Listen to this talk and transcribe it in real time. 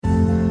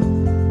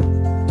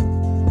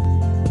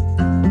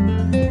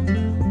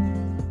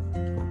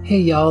Hey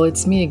y'all,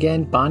 it's me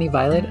again, Bonnie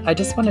Violet. I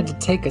just wanted to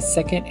take a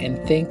second and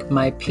thank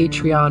my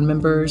Patreon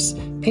members.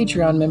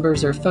 Patreon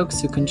members are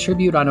folks who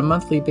contribute on a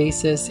monthly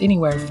basis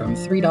anywhere from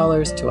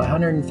 $3 to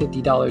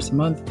 $150 a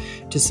month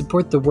to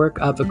support the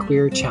work of a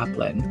queer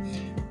chaplain.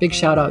 Big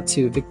shout out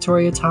to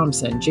Victoria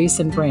Thompson,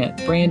 Jason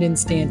Brandt, Brandon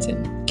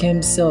Stanton,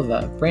 Kim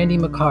Silva, Brandy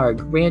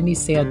McCarg, Randy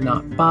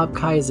Sandknott, Bob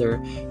Kaiser,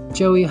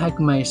 Joey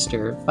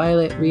Heckmeister,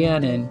 Violet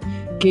Rhiannon,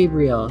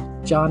 Gabriel,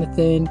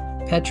 Jonathan,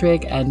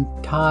 Petrick, and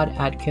Todd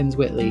Atkins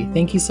Whitley.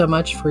 Thank you so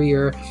much for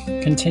your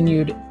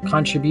continued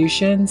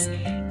contributions.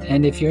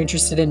 And if you're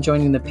interested in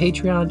joining the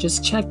Patreon,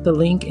 just check the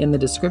link in the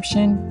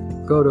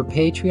description. Go to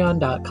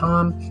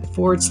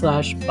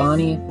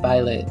patreon.com/Bonnie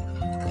Violet.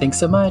 Thanks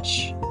so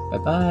much.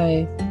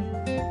 Bye-bye.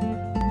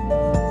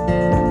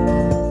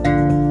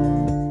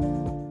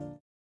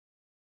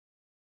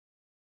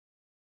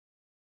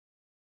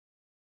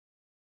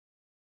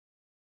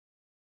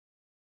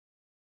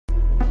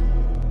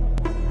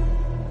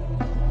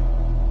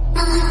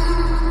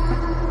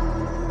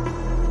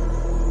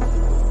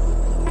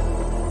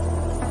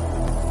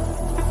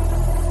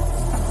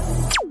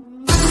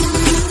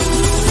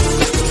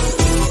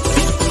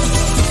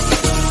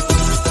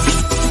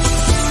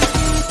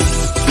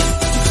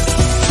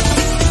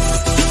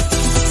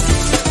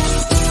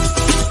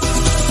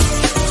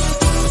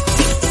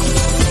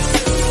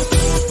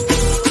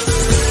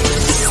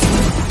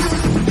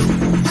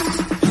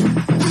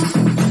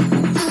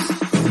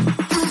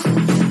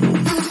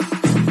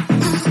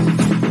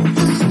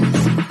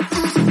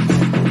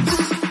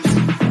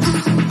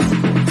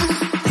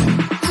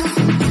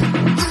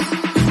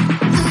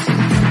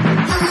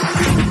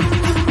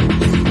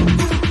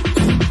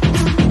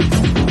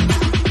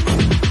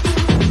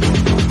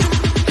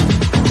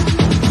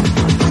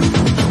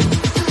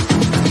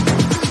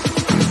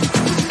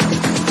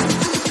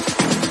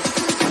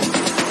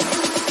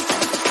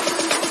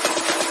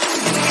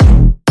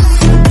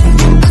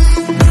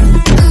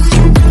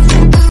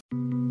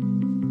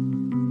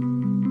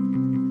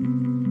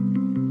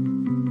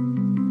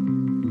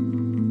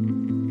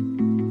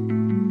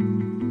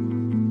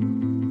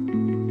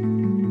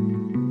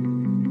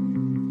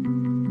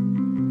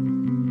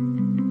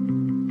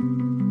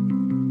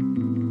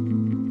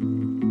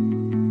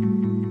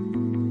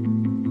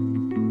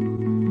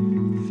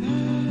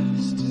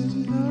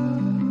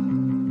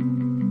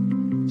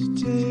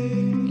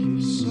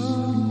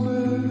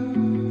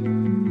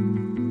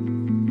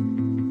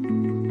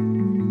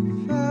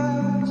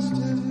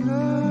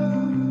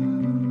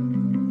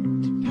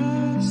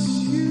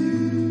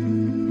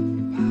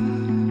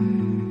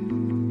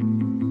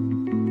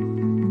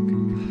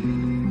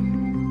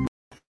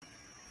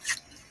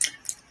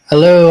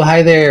 Hello,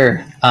 hi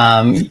there.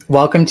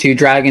 Welcome to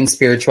Drag and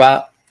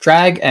Spirituality,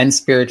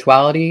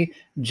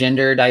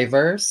 Gender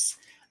Diverse.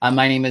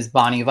 My name is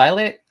Bonnie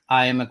Violet.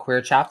 I am a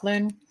queer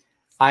chaplain.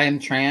 I am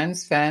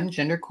trans, femme,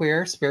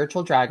 genderqueer,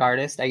 spiritual drag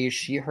artist. I use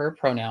she, her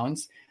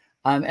pronouns.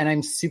 And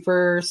I'm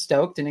super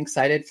stoked and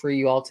excited for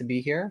you all to be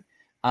here.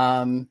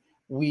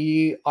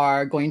 We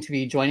are going to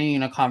be joining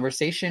in a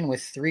conversation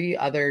with 3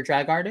 other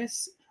drag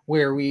artists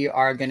where we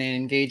are going to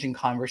engage in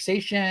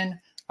conversation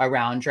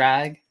around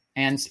drag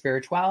and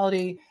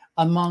spirituality,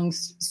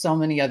 amongst so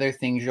many other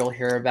things you'll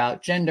hear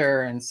about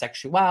gender and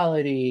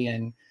sexuality,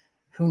 and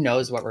who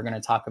knows what we're going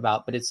to talk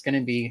about, but it's going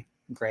to be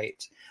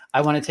great. I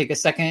want to take a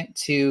second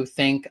to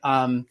thank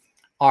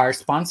our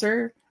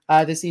sponsor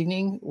this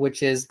evening,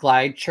 which is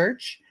Glide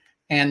Church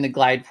and the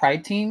Glide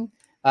Pride team.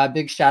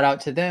 Big shout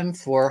out to them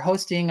for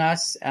hosting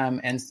us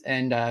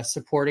and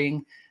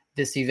supporting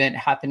this event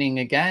happening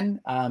again.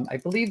 I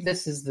believe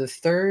this is the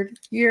third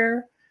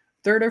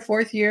or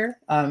fourth year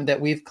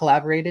that we've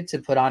collaborated to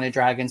put on a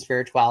drag and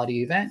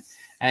spirituality event.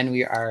 And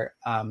we are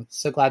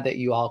so glad that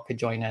you all could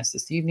join us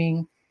this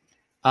evening.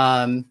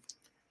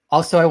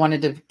 Also, I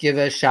wanted to give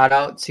a shout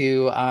out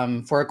to,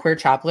 for a queer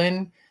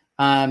chaplain.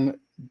 A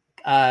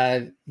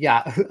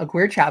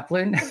queer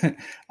chaplain.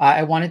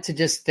 I wanted to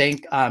just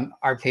thank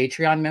our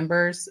Patreon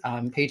members.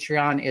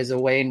 Patreon is a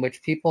way in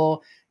which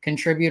people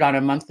contribute on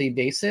a monthly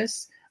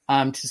basis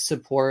to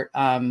support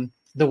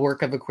the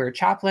work of a queer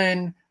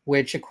chaplain,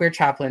 which a queer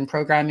chaplain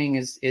programming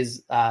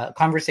is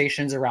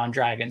conversations around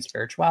drag and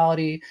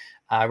spirituality,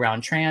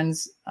 around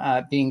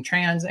being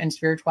trans and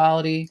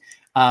spirituality.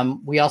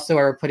 We also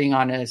are putting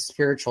on a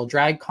spiritual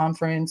drag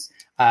conference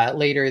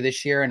later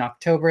this year in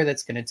October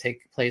that's going to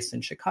take place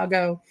in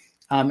Chicago.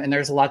 And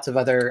there's lots of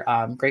other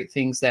great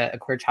things that a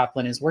queer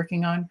chaplain is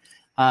working on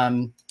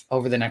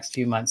over the next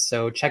few months.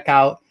 So check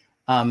out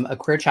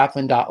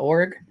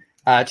aqueerchaplain.org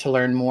to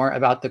learn more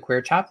about the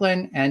queer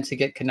chaplain and to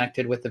get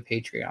connected with the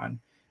Patreon.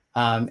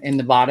 In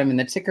the bottom in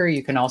the ticker,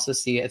 you can also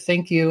see a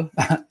thank you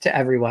to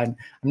everyone.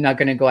 I'm not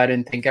going to go ahead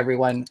and thank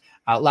everyone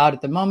out loud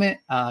at the moment,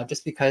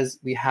 just because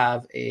we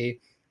have a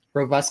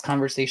robust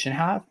conversation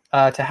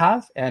to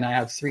have, and I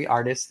have 3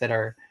 artists that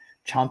are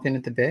chomping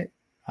at the bit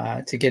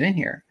to get in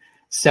here.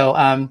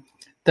 So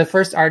the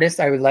first artist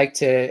I would like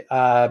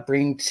to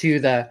bring to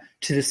the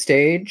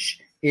stage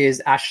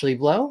is Ashley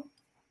Blow.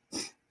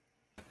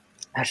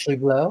 Ashley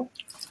Blow,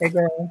 hey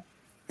girl.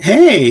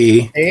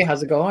 Hey, Hey,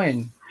 how's it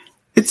going?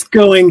 it's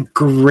going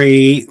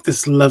great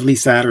this lovely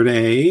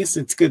Saturdays.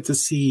 It's good to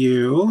see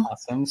you.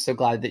 Awesome. So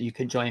glad that you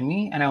could join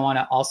me. And I want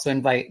to also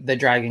invite the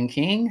Dragon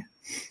King.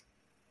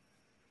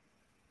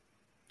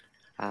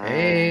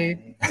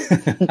 Hey,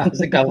 Hi. how's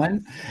it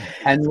going?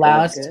 And It's going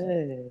last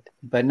good.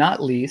 but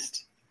not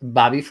least,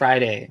 Bobby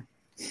Friday.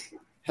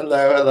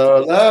 Hello,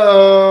 hello,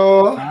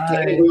 hello. Hey,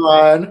 Hi.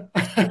 everyone.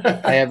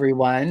 Hi,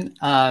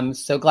 everyone.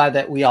 So glad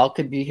that we all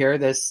could be here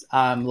this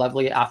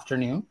lovely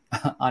afternoon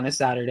on a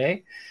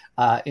Saturday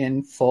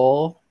in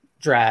full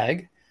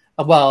drag.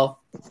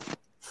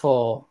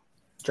 Full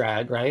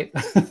drag, right?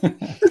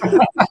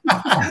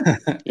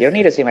 You don't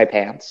need to see my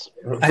pants.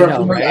 I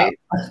know, right?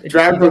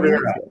 Drag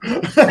Rivera.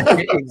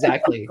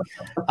 Exactly.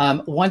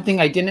 One thing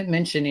I didn't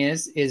mention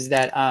is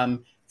that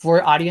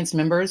for audience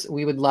members,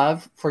 we would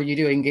love for you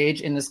to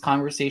engage in this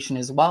conversation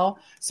as well.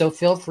 So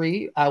feel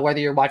free, whether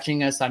you're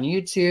watching us on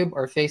YouTube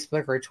or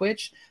Facebook or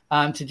Twitch,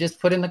 to just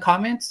put in the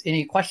comments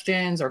any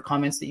questions or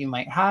comments that you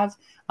might have,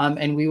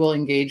 and we will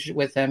engage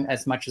with them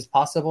as much as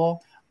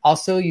possible.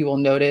 Also, you will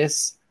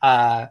notice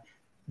the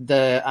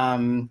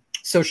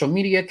social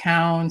media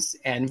accounts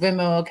and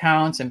Venmo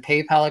accounts and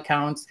PayPal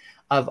accounts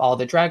of all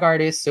the drag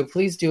artists. So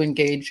please do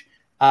engage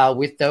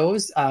with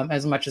those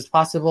as much as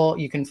possible.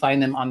 You can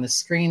find them on the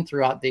screen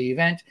throughout the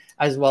event,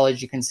 as well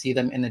as you can see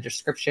them in the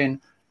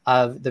description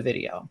of the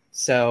video.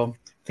 So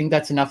I think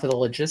that's enough of the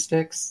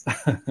logistics.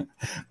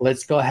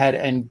 Let's go ahead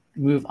and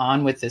move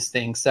on with this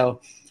thing.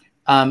 So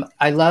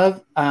I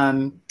love,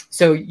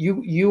 so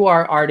you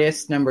are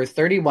artist number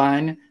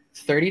 31,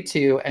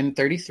 32, and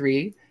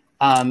 33.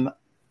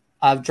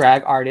 Of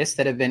drag artists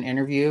that have been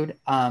interviewed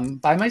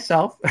by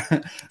myself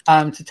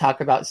to talk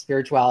about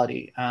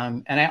spirituality.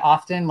 And I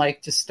often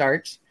like to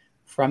start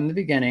from the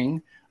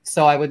beginning.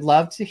 So I would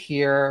love to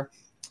hear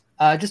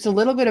just a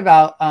little bit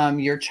about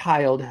your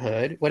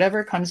childhood,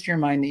 whatever comes to your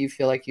mind that you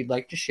feel like you'd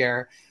like to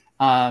share,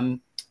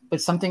 but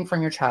something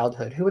from your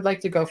childhood. Who would like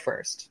to go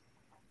first?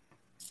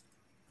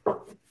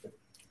 I'll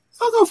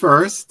go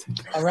first.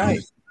 All right.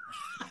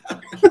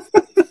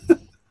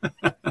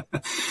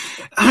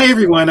 Hi,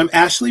 everyone. I'm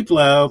Ashley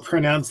Blow,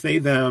 pronounced they,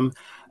 them.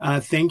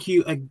 Thank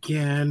you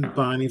again,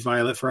 Bonnie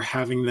Violet, for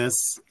having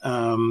this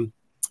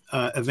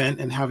event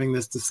and having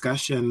this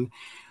discussion.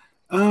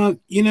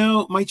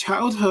 My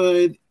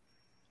childhood,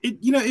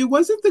 it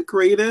wasn't the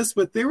greatest,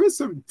 but there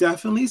was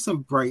definitely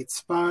some bright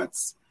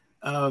spots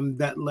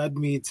that led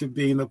me to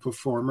being the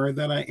performer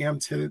that I am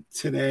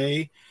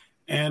today.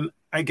 And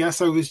I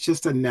guess I was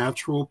just a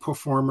natural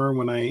performer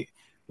when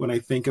I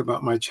think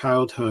about my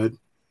childhood.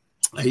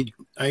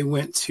 I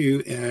went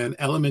to an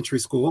elementary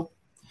school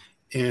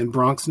in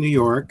Bronx, New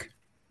York.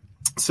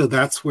 So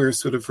that's where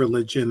sort of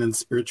religion and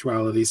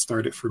spirituality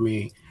started for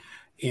me.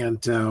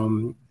 And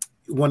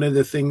one of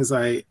the things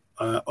I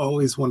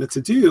always wanted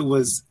to do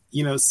was,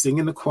 sing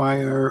in the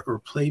choir or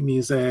play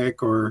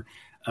music or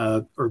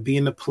be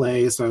in a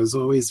play. So I was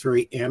always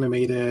very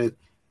animated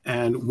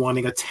and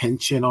wanting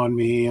attention on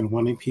me and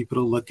wanting people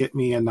to look at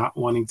me and not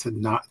wanting to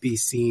not be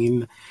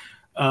seen.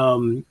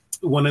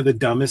 One of the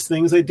dumbest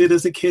things I did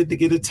as a kid to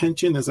get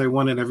attention is I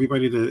wanted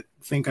everybody to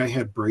think I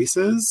had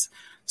braces.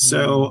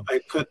 So I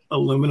put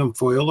aluminum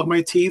foil on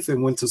my teeth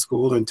and went to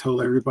school and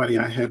told everybody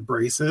I had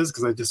braces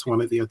because I just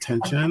wanted the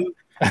attention.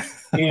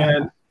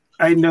 And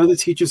I know the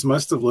teachers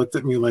must have looked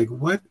at me like,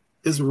 what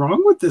is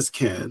wrong with this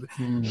kid?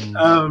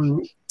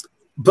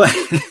 But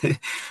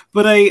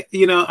I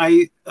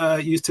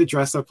used to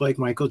dress up like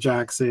Michael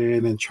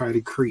Jackson and try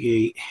to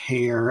create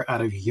hair out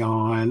of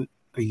yarn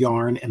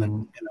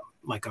and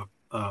like a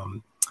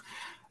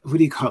what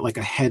do you call it? Like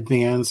a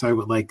headband. So I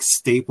would like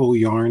staple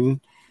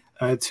yarn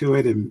to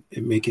it and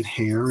make it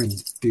hair and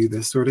do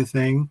this sort of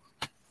thing.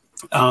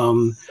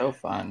 So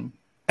fun.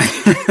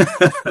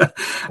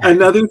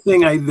 Another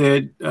thing I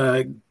did,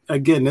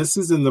 again, this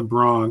is in the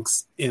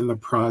Bronx in the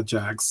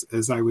projects,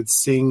 is I would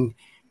sing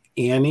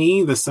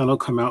Annie, The Sun Will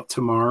Come Out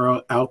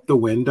Tomorrow, out the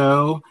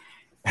window.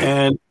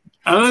 And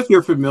I don't know if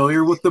you're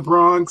familiar with the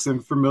Bronx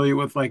and familiar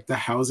with like the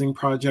housing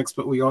projects,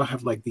 but we all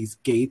have like these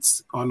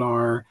gates on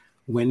our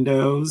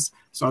windows.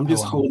 So I'm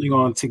just holding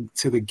on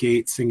to the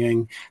gate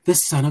singing, The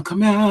Sun Will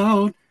Come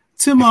Out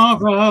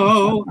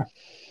Tomorrow.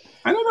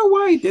 I don't know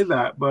why I did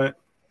that, but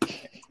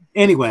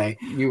anyway.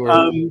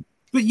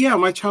 But yeah,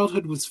 my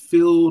childhood was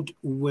filled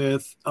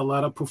with a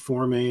lot of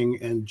performing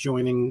and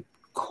joining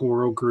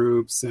choral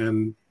groups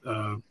and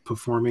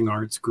performing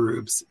arts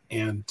groups.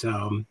 And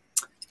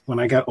when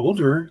I got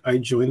older, I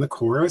joined the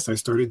chorus. I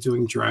started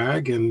doing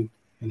drag, and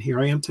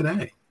here I am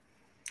today.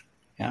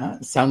 Yeah,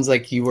 sounds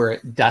like you were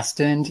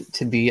destined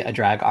to be a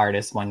drag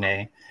artist one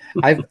day.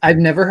 I've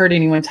never heard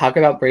anyone talk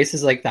about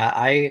braces like that.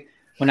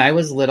 When I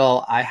was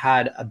little, I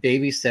had a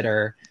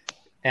babysitter,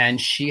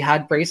 and she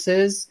had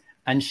braces,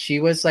 and she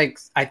was like,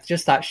 I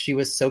just thought she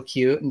was so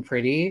cute and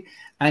pretty,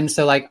 and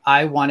so like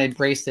I wanted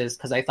braces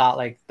because I thought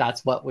like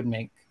that's what would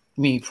make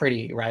me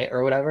pretty, right,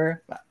 or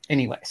whatever. But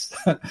anyways,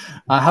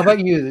 how about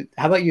you?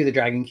 How about you, the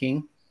Dragon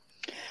King?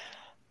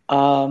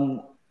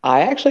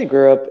 I actually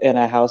grew up in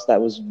a house that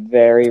was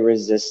very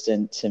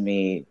resistant to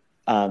me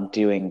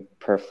doing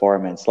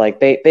performance. Like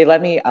they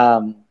let me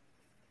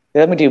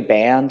do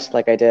band,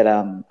 like I did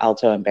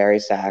alto and bari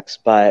sax,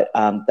 but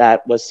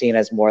that was seen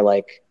as more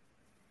like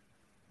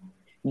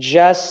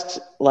just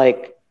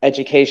like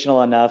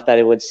educational enough that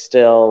it would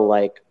still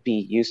like be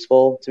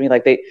useful to me.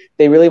 Like they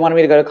really wanted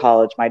me to go to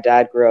college. My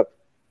dad grew up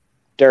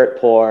dirt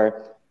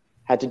poor,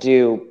 had to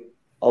do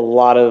a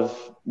lot of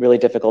really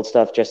difficult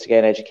stuff just to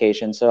get an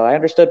education. So I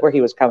understood where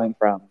he was coming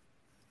from.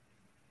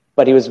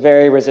 But he was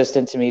very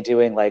resistant to me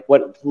doing like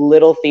what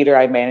little theater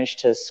I managed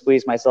to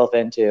squeeze myself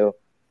into.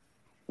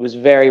 It was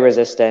very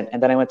resistant.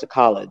 And then I went to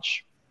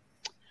college.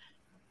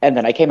 And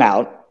then I came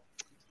out.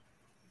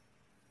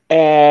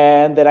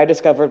 And then I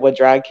discovered what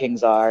drag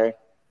kings are.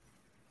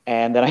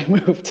 And then I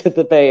moved to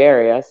the Bay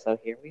Area. So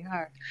here we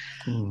are.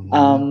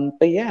 Mm-hmm.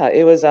 But yeah,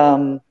 it was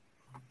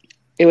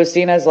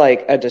seen as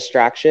like a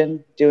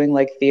distraction doing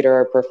like theater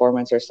or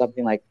performance or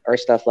something like, or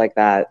stuff like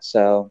that.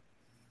 So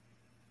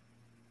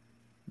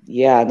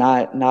yeah,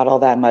 not all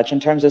that much. In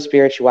terms of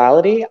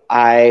spirituality,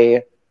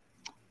 my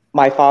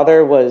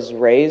father was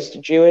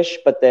raised Jewish,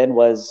 but then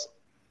was,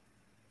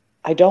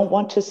 I don't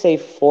want to say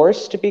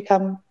forced to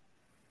become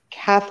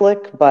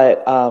Catholic,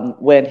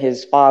 but when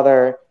his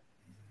father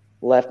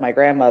left my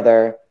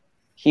grandmother,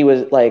 he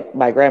was like,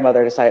 my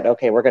grandmother decided,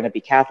 okay, we're going to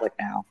be Catholic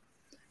now,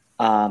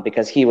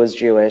 because he was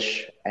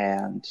Jewish.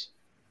 And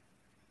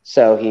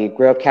so he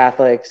grew up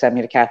Catholic, sent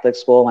me to Catholic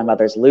school. My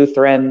mother's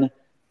Lutheran.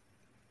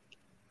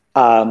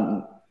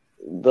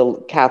 The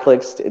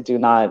Catholics do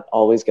not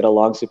always get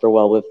along super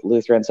well with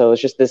Lutheran. So it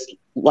was just this,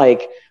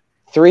 like,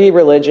 three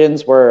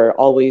religions were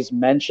always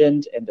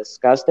mentioned and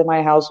discussed in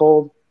my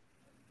household.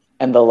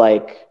 And the,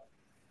 like,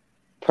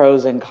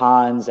 pros and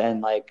cons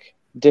and, like,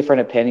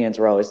 different opinions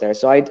were always there.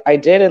 So I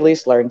did at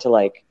least learn to,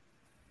 like,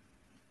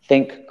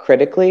 think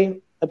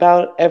critically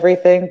about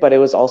everything. But it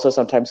was also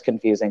sometimes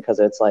confusing because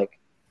it's, like,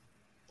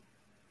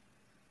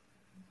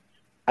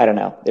 I don't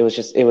know. It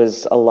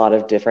was a lot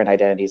of different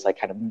identities like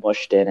kind of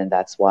mushed in. And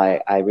that's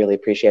why I really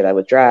appreciate that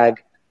with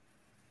drag.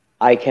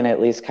 I can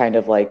at least kind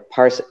of like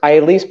parse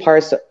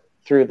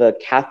through the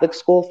Catholic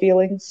school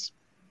feelings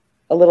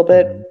a little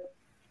bit.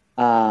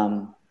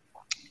 Mm-hmm.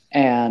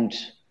 And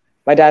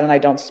my dad and I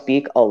don't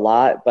speak a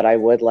lot, but I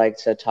would like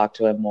to talk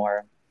to him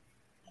more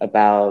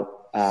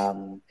about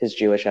his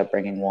Jewish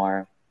upbringing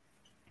more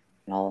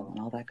and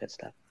all that good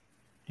stuff.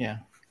 Yeah.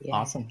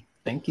 Awesome.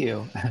 Thank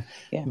you.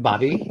 Yeah.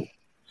 Bobby?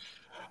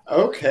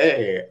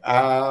 Okay.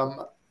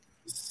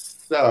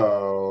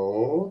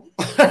 So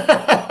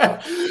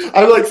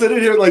I'm like sitting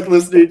here like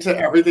listening to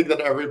everything that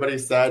everybody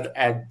said,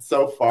 and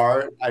so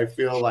far I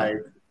feel like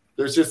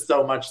there's just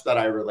so much that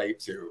I relate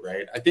to,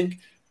 right? I think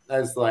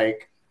as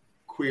like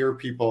queer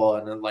people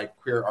and then like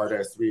queer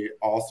artists, we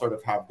all sort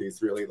of have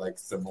these really like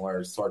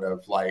similar sort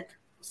of like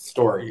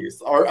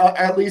stories, or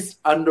at least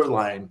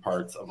underlying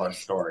parts of our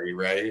story,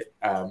 right?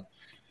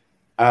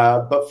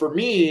 But for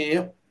me,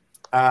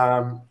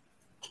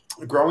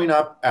 growing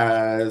up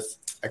as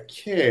a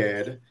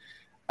kid,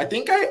 I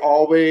think I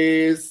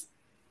always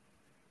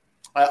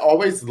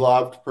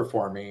loved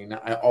performing.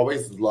 I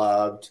always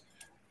loved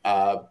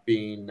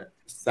being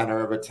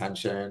center of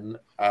attention.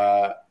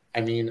 I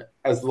mean,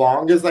 as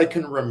long as I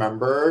can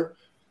remember.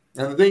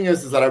 And the thing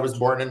is that I was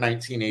born in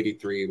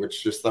 1983,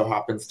 which just so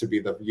happens to be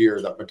the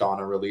year that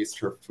Madonna released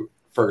her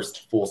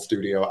first full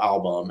studio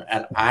album.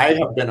 And I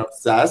have been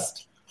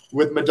obsessed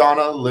with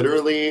Madonna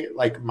literally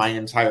like my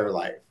entire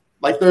life.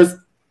 Like there's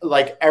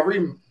like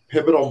every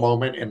pivotal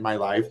moment in my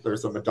life,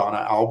 there's a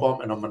Madonna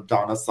album and a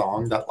Madonna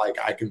song that like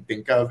I can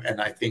think of.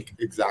 And I think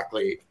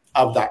exactly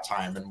of that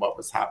time and what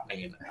was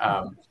happening.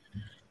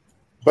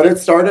 But it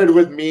started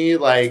with me,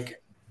 like,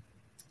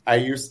 I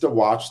used to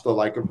watch the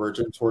Like a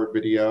Virgin tour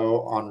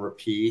video on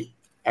repeat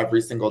every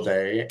single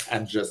day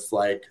and just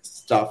like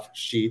stuff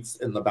sheets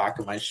in the back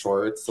of my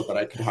shorts so that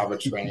I could have a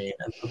train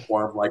and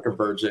perform like a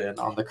virgin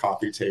on the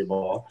coffee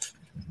table.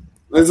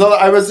 And so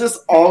I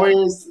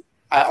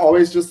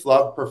always just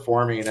loved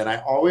performing. And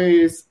I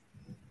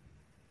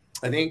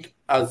think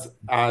as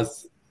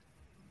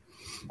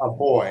a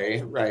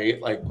boy,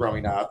 right, like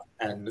growing up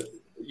and,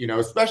 you know,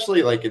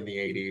 especially like in the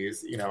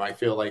 80s, you know, I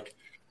feel like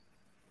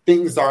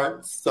things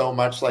aren't so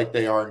much like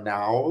they are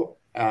now.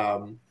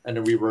 And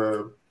we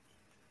were,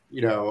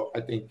 you know, I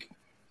think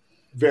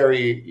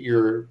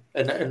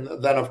and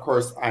then of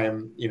course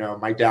I'm, you know,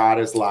 my dad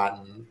is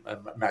Latin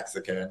and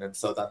Mexican. And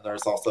so then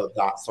there's also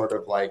that sort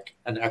of like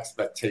an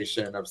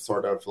expectation of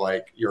sort of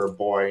like you're a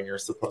boy and you're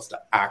supposed to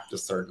act a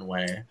certain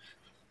way.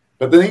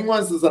 But the thing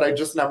is that I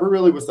just never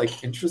really was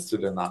like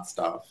interested in that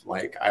stuff.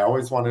 Like I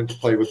always wanted to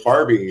play with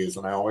Barbies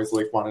and I always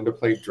like wanted to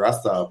play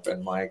dress up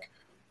and like,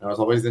 I was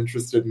always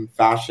interested in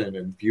fashion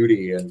and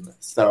beauty. And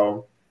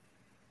so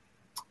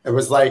it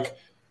was like,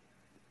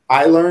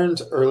 I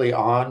learned early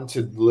on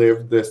to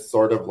live this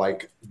sort of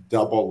like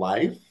double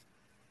life,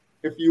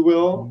 if you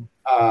will.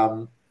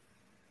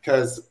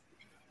 Because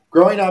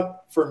growing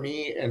up for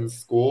me in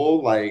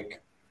school,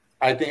 like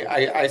I think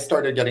I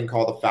started getting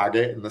called a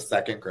faggot in the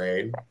second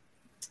grade.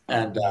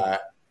 And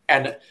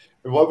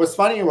what was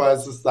funny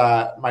is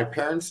that my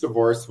parents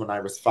divorced when I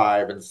was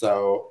 5. And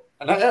so,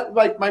 and I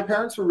like, my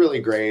parents were really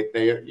great.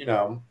 They, you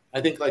know,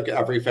 I think like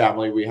every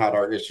family, we had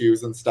our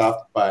issues and stuff,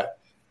 but,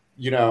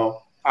 you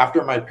know,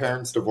 after my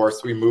parents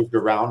divorced, we moved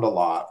around a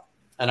lot.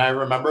 And I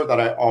remember that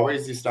I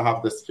always used to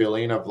have this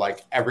feeling of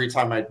like, every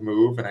time I'd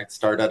move and I'd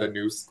start at a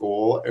new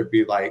school, it'd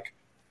be like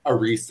a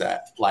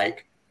reset,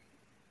 like,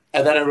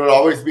 and then it would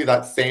always be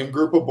that same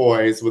group of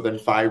boys within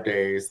 5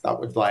 days that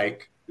would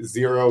like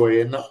zero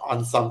in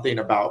on something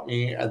about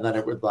me. And then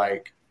it would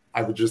like,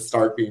 I would just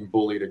start being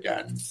bullied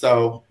again.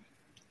 So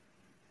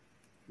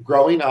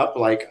growing up,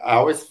 like I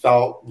always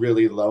felt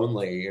really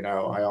lonely, you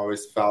know, I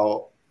always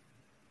felt,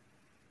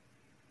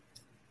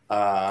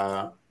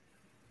 I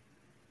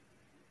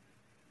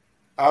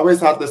always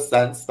had the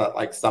sense that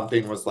like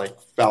something was like,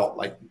 felt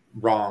like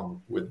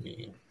wrong with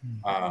me.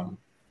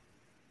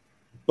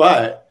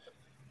 But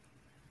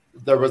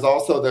there was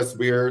also this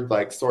weird,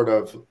 like, sort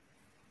of,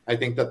 I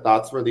think that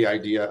that's where the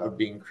idea of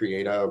being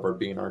creative or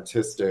being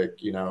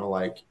artistic, you know,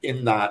 like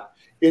in that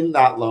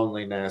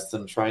loneliness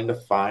and trying to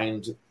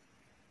find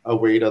a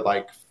way to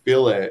like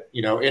feel it,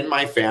 you know, in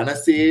my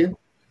fantasy,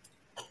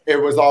 it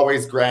was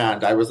always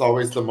grand. I was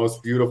always the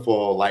most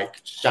beautiful, like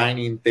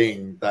shining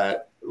thing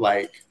that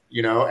like,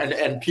 you know,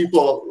 and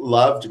people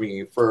loved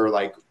me for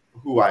like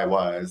who I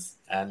was.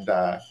 And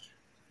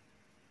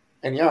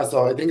yeah,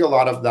 so I think a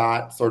lot of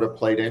that sort of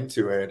played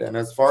into it. And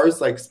as far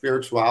as like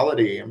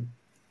spirituality,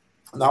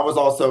 that was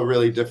also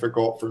really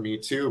difficult for me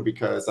too,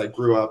 because I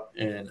grew up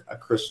in a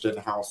Christian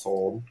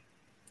household.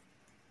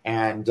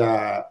 And,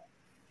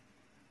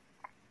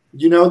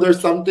 you know, there's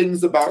some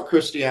things about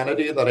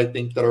Christianity that I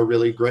think that are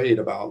really great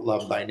about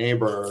love thy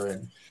neighbor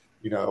and,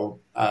 you know,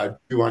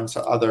 do unto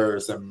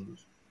others and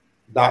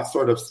that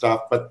sort of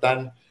stuff. But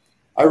then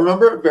I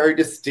remember it very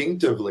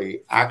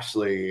distinctively,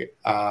 actually.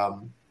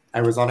 I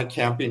was on a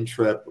camping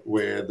trip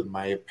with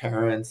my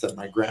parents and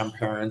my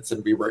grandparents,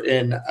 and we were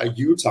in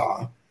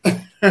Utah.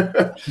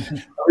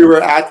 We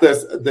were at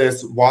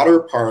this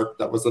water park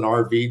that was an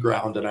RV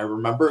ground, and I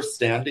remember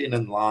standing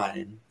in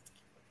line,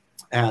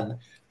 and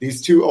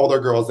these 2 older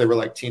girls, they were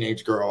like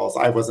teenage girls.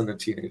 I wasn't a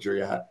teenager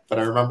yet, but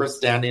I remember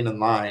standing in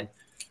line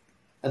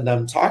and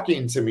them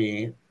talking to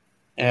me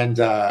and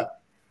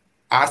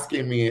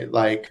asking me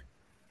like,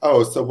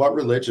 oh, so what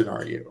religion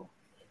are you?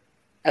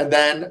 And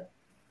then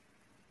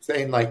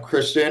saying like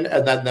Christian,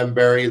 and then them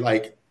very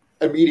like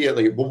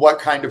immediately, well, what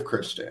kind of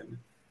Christian?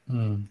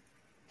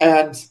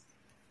 And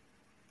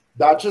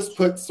that just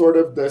put sort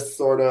of this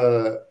sort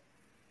of,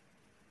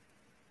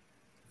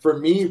 for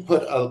me,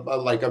 put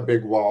a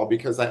big wall,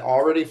 because I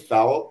already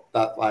felt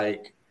that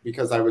like,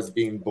 because I was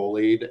being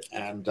bullied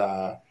and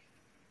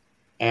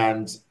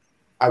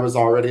I was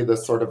already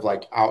this sort of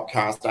like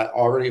outcast. I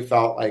already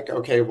felt like,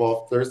 okay,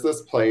 well, if there's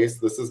this place,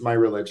 this is my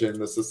religion,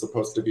 this is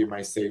supposed to be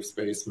my safe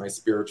space, my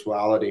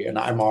spirituality. And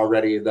I'm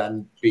already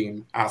then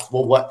being asked,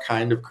 well, what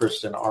kind of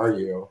Christian are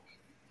you?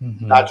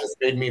 That just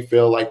made me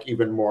feel like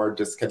even more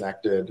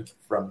disconnected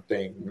from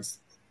things.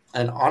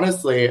 And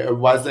honestly, it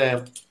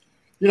wasn't,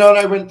 you know, and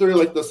I went through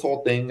like this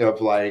whole thing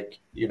of like,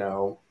 you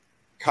know,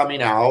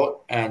 coming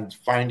out and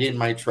finding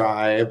my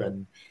tribe,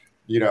 and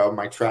you know,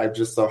 my tribe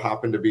just so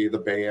happened to be the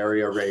Bay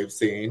Area rave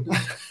scene.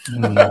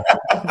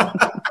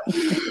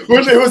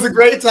 Which it was a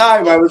great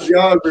time. I was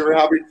young, we were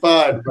having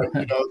fun, but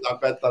you know, that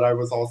meant that I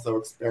was also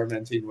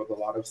experimenting with a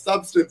lot of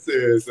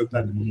substances, and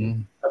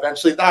then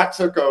eventually that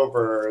took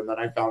over, and then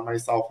I found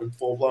myself in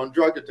full-blown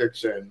drug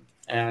addiction.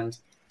 And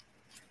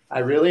I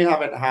really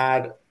haven't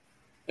had,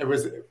 it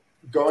was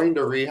going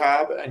to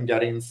rehab and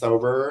getting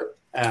sober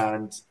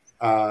and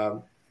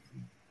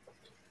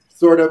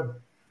sort of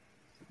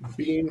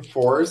being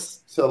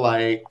forced to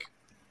like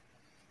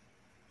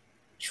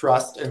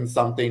trust in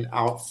something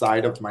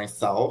outside of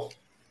myself,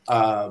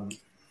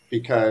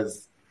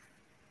 because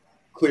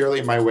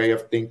clearly my way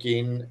of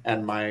thinking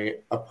and my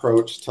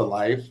approach to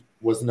life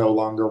was no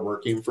longer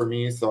working for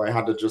me. So I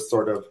had to just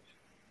sort of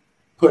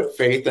put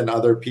faith in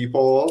other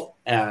people,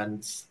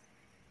 and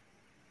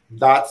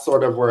that's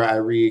sort of where I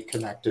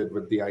reconnected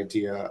with the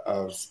idea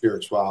of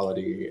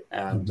spirituality.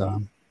 And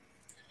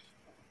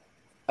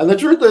and the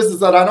truth is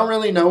that I don't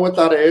really know what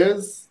that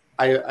is.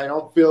 I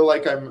don't feel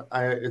like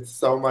it's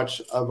so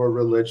much of a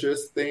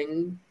religious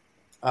thing,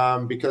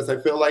 because I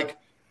feel like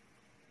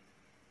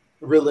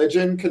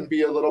religion can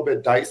be a little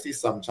bit dicey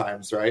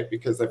sometimes, right?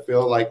 Because I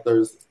feel like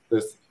there's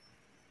this,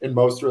 in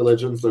most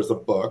religions, there's a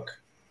book.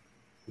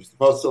 You're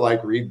supposed to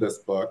like read this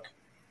book.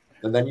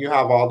 And then you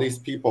have all these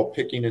people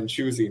picking and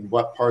choosing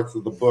what parts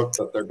of the book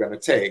that they're going to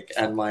take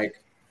and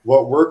like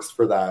what works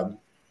for them.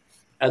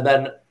 And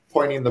then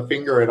pointing the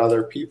finger at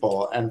other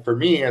people. And for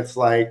me, it's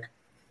like,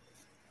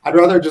 I'd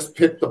rather just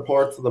pick the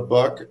parts of the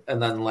book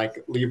and then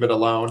like leave it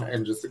alone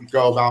and just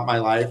go about my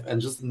life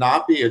and just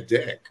not be a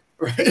dick.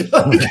 Right?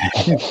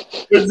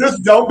 Like,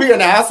 just don't be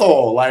an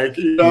asshole. Like,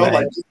 you know,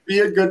 like just be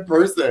a good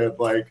person.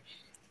 Like,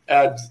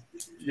 and,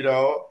 you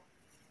know,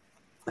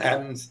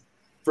 and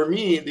for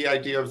me, the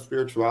idea of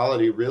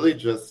spirituality really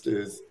just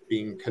is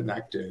being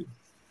connected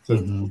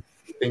to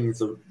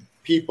things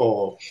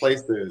people,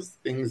 places,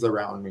 things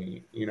around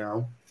me, you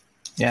know?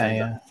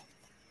 Yeah.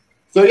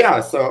 So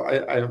yeah, so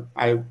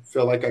I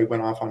feel like I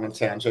went off on a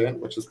tangent,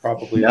 which is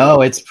probably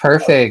no, it's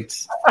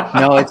perfect.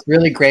 No, it's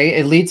really great.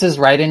 It leads us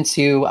right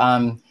into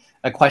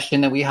a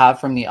question that we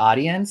have from the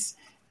audience.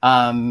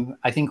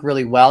 I think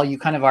really well. You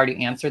kind of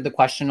already answered the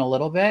question a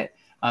little bit,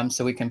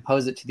 so we can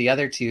pose it to the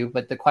other two.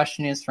 But the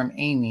question is from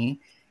Amy.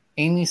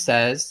 Amy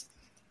says,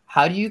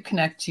 "How do you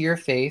connect to your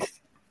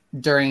faith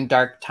during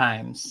dark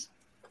times?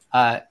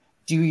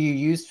 Do you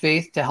use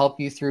faith to help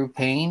you through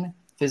pain,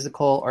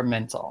 physical or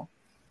mental?"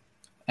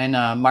 And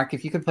Mark,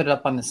 if you could put it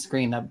up on the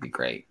screen, that'd be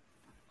great.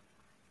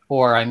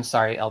 Or I'm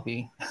sorry,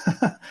 LB.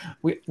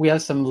 we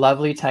have some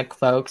lovely tech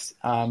folks.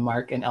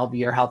 Mark and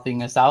LB are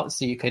helping us out,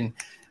 so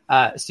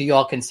you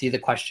all can see the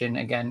question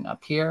again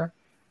up here.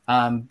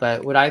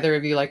 But would either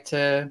of you like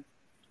to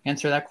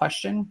answer that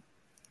question?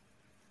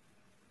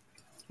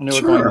 I know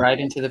Sure. We're going right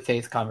into the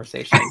faith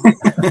conversation.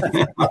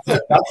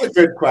 That's a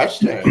good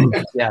question.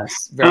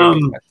 Yes, very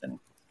good question.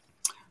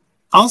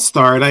 I'll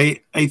start. I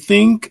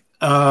think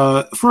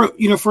for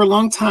a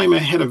long time I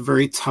had a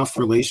very tough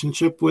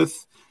relationship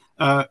with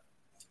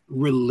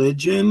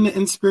religion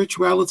and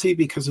spirituality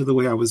because of the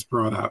way I was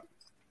brought up.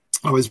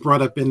 I was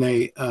brought up in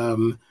a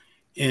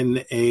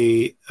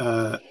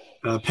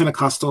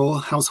Pentecostal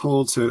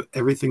household, so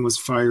everything was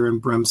fire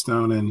and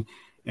brimstone,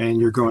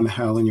 and you're going to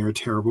hell and you're a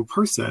terrible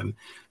person.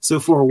 So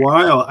for a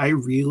while, I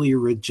really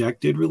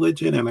rejected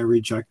religion and I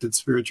rejected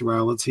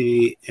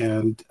spirituality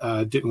and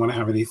didn't want to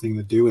have anything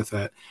to do with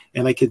it.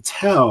 And I could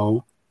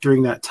tell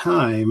during that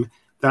time,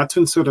 that's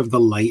when sort of the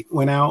light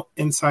went out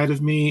inside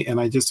of me, and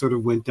I just sort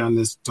of went down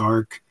this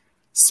dark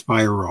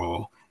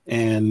spiral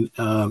and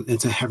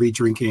into heavy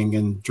drinking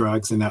and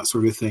drugs and that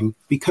sort of thing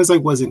because I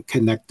wasn't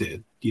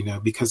connected,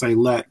 because I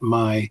let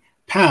my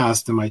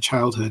past and my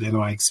childhood and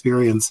my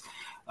experience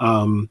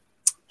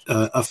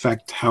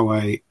affect how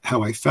I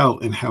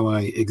felt and how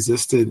I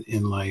existed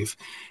in life.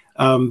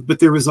 But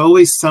there was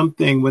always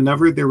something,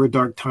 whenever there were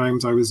dark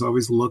times, I was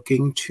always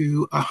looking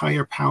to a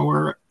higher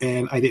power,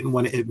 and I didn't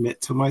want to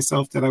admit to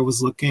myself that I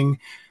was looking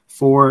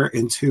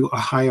into a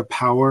higher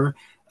power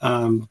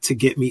to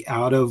get me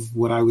out of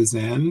what I was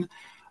in.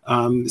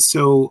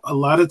 So a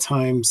lot of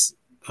times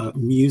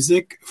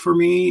music for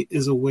me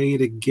is a way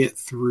to get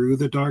through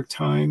the dark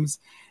times.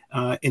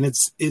 And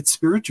it's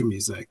spiritual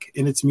music,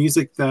 and it's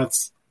music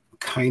that's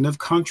kind of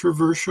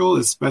controversial,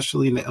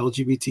 especially in the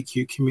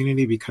LGBTQ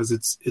community, because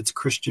it's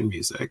Christian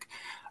music.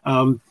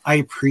 I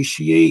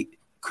appreciate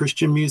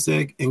Christian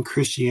music and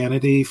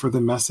Christianity for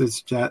the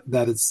message that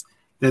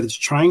it's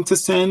trying to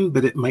send,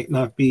 but it might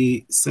not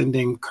be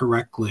sending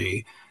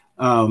correctly.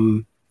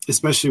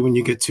 Especially when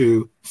you get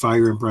to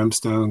fire and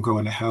brimstone,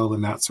 going to hell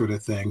and that sort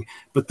of thing.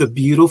 But the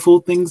beautiful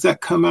things that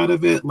come out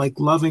of it, like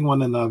loving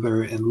one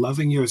another and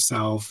loving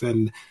yourself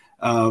and,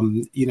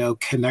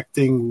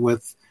 connecting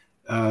with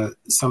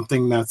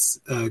something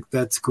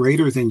that's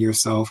greater than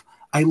yourself.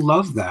 I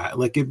love that.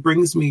 Like, it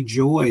brings me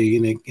joy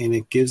and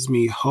it gives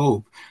me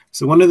hope.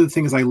 So one of the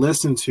things I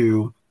listen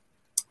to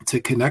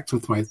connect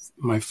with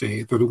my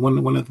faith, or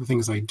one of the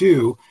things I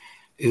do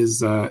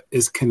is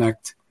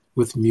connect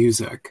with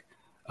music.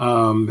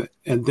 And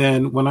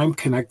then when I'm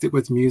connected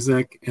with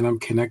music and I'm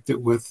connected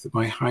with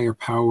my higher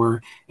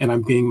power and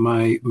I'm being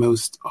my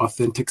most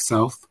authentic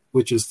self,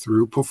 which is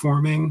through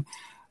performing,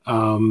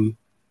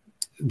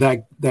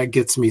 that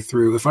gets me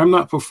through. If I'm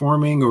not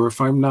performing or if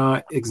I'm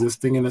not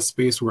existing in a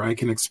space where I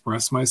can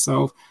express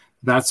myself,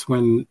 that's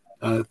when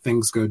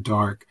things go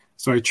dark.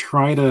 So I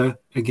try to,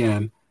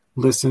 again,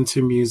 listen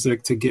to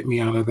music to get me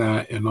out of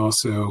that, and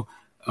also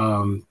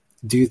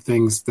do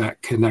things that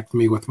connect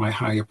me with my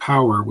higher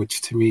power,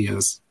 which to me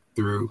is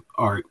through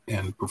art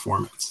and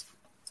performance.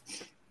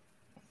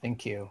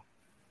 Thank you.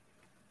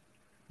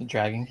 The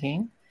Dragon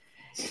King?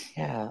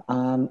 Yeah.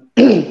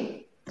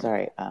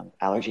 Sorry,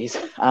 allergies.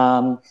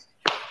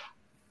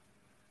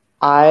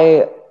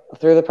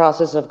 Through the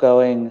process of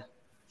going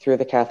through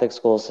the Catholic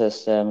school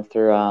system,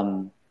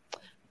 through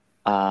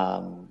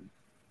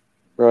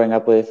growing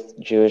up with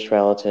Jewish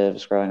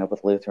relatives, growing up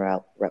with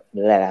Lutheran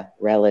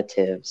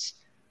relatives,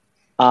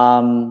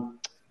 I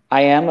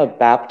am a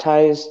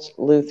baptized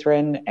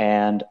Lutheran,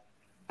 and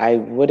I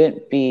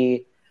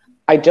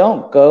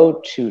don't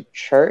go to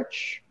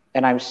church,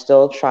 and I'm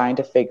still trying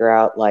to figure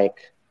out,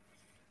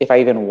 if I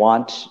even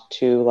want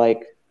to,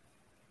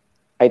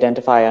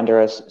 identify under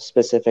a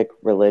specific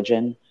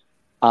religion.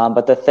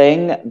 But the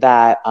thing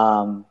that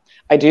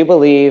I do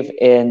believe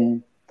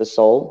in the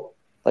soul.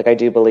 I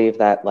do believe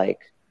that,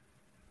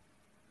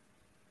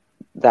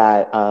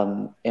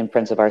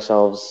 imprints of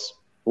ourselves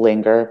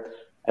linger.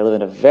 I live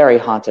in a very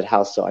haunted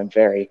house, so I'm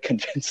very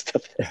convinced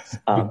of this.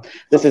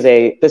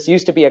 This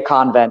used to be a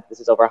convent. This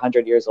is over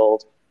 100 years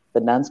old. The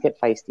nuns get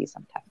feisty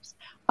sometimes.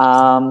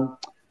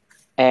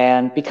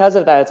 And because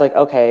of that, it's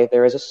okay,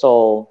 there is a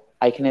soul.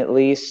 I can at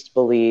least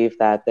believe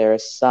that there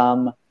is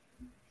some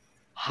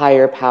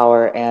higher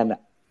power. And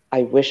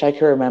I wish I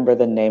could remember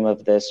the name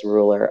of this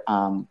ruler.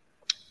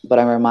 But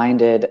I'm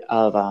reminded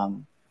of,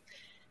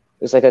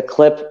 there's a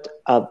clip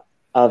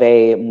of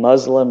a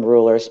Muslim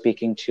ruler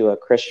speaking to a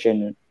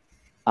Christian.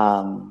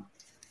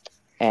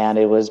 And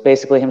it was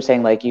basically him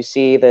saying, like, you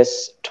see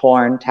this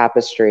torn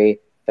tapestry,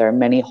 there are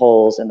many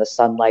holes and the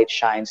sunlight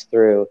shines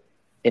through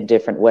in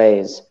different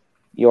ways.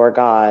 Your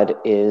God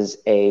is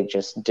a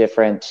just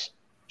different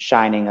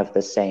shining of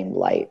the same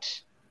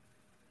light.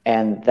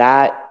 And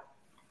that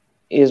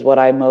is what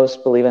I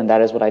most believe in.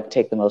 That is what I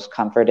take the most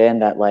comfort in,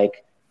 that,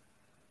 like,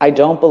 I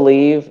don't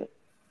believe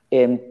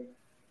in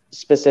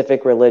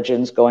specific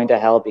religions going to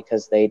hell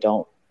because they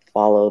don't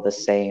follow the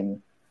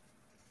same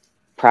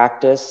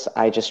practice.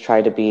 I just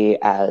try to be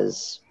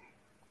as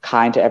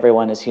kind to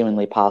everyone as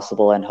humanly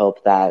possible and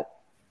hope that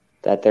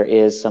there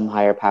is some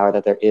higher power,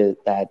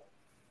 that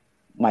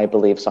my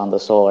beliefs on the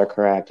soul are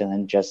correct, and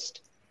then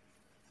just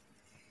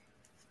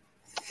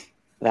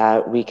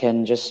that we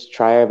can just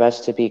try our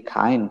best to be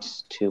kind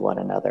to one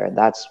another. And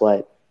that's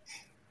what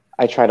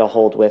I try to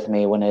hold with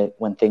me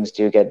when things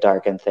do get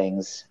dark and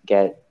things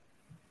get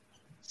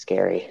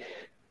scary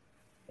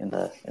in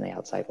the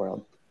outside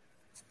world.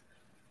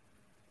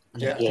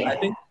 Yeah, I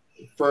think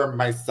for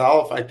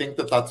myself, I think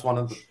that's one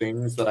of the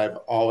things that I've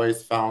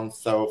always found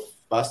so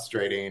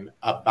frustrating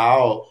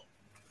about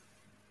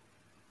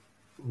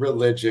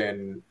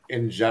religion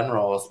in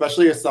general,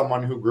 especially as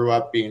someone who grew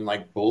up being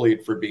like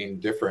bullied for being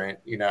different.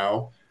 You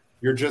know,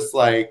 you're just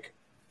like,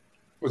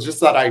 it's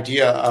just that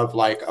idea of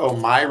like, oh,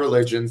 my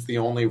religion's the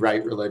only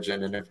right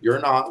religion, and if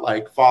you're not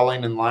like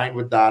falling in line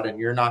with that and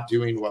you're not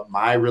doing what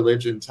my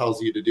religion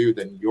tells you to do,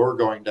 then you're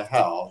going to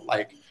hell.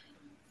 Like,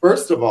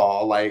 first of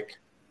all, like,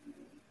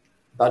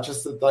 that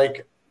just,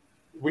 like,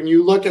 when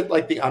you look at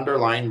like the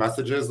underlying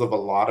messages of a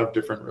lot of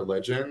different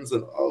religions,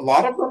 and a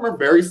lot of them are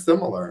very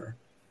similar,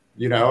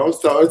 you know?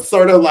 So it's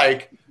sort of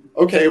like,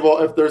 okay,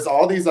 well, if there's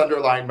all these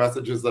underlying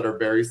messages that are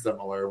very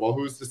similar, well,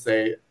 who's to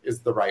say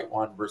is the right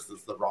one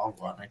versus the wrong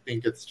one? I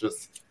think it's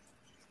just,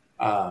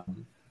 yeah,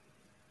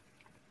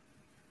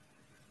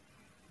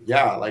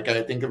 like,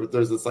 I think if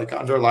there's this like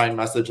underlying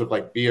message of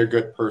like, be a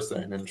good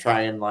person and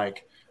try and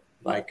like,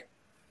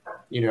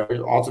 you know,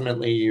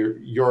 ultimately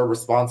you're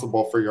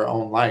responsible for your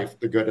own life,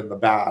 the good and the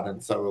bad.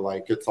 And so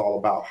like, it's all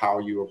about how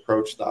you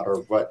approach that,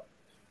 or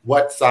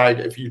what side,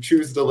 if you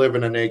choose to live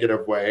in a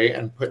negative way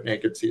and put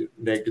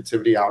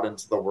negativity out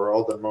into the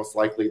world, then most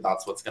likely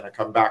that's what's going to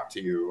come back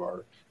to you,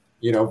 or,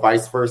 you know,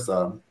 vice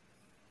versa.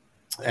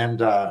 And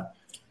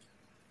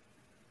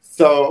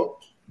so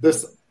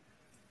this,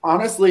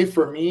 honestly,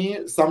 for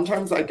me,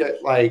 sometimes I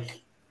get like,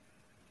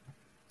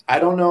 I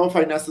don't know if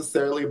I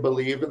necessarily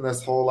believe in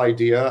this whole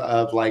idea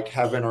of like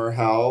heaven or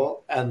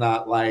hell, and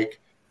that like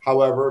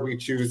however we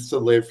choose to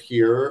live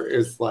here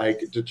is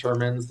like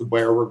determines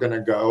where we're going to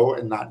go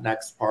in that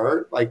next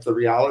part. Like, the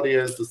reality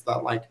is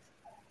that like,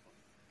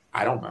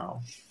 I don't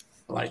know,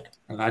 like,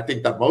 and I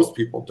think that most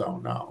people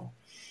don't know.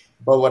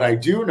 But what I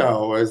do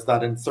know is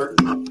that in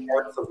certain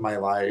parts of my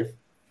life,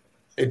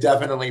 it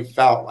definitely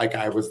felt like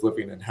I was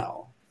living in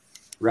hell,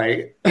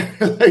 right?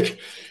 Like,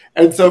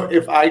 and so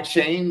if I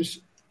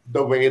change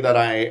the way that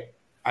I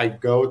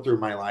go through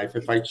my life,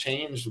 if I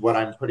change what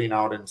I'm putting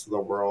out into the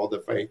world,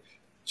 if I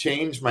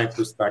change my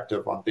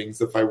perspective on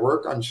things, if I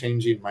work on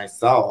changing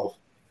myself,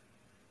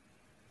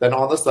 then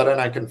all of a sudden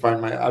I can find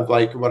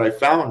like, what I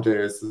found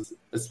is,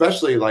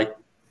 especially like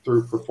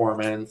through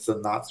performance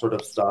and that sort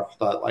of stuff,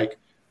 that like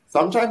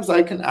sometimes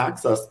I can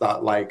access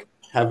that like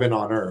heaven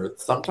on earth.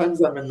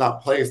 Sometimes I'm in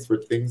that place where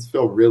things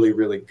feel really,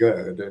 really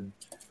good, and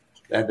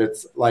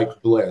it's like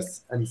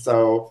bliss. And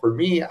so for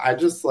me, I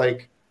just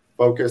like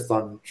focus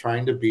on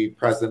trying to be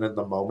present in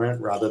the moment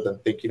rather than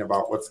thinking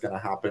about what's going to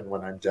happen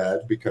when I'm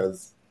dead,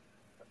 because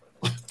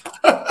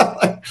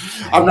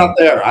I'm not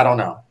there. I don't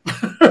know.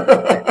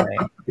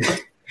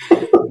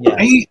 Yeah.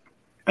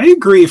 I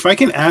agree. If I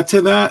can add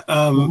to that,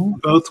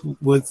 both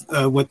with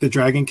what the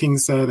Dragon King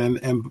said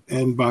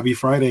and Bobby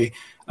Friday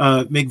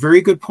make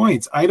very good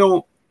points.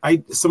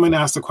 Someone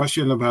asked a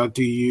question about,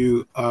 do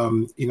you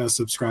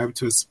subscribe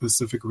to a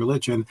specific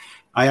religion?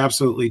 I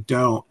absolutely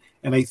don't.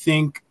 And I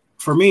think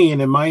for me,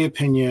 and in my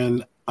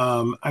opinion,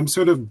 I'm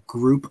sort of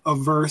group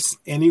averse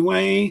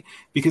anyway,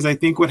 because I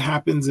think what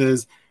happens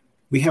is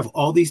we have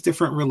all these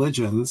different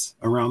religions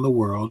around the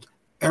world.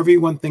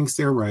 Everyone thinks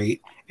they're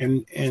right.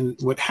 And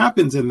what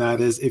happens in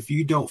that is, if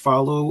you don't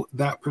follow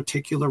that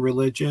particular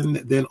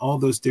religion, then all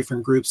those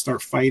different groups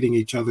start fighting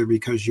each other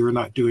because you're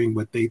not doing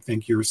what they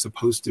think you're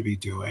supposed to be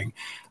doing.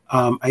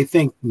 I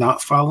think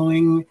not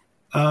following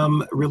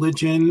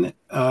religion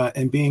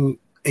and being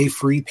a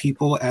free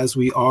people as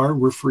we are,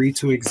 we're free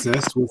to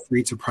exist, we're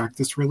free to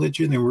practice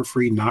religion, and we're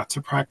free not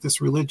to practice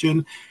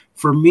religion.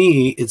 For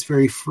me, it's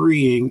very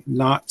freeing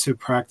not to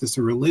practice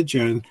a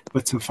religion,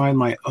 but to find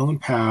my own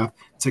path,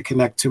 to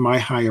connect to my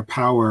higher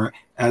power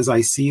as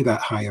I see that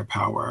higher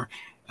power.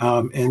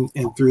 And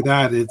through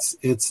that,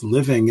 it's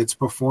living, it's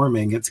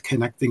performing, it's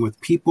connecting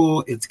with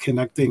people, it's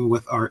connecting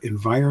with our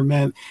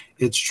environment.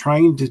 It's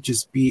trying to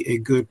just be a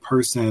good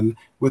person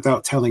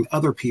without telling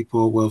other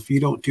people, well, if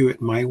you don't do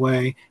it my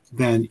way,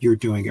 then you're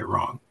doing it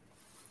wrong.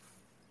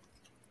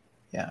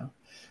 Yeah.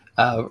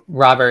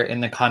 Robert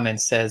in the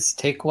comments says,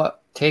 take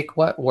what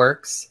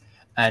works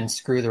and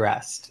screw the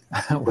rest,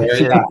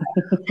 which is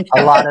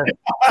a lot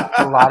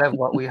of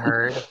what we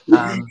heard.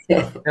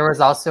 There was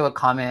also a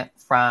comment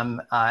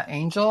from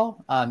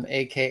Angel,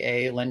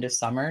 aka Linda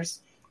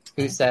Summers,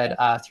 who said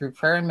through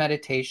prayer and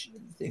meditation,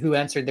 who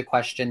answered the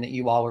question that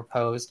you all were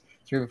posed,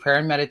 through prayer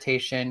and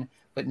meditation,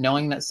 but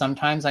knowing that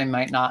sometimes I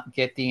might not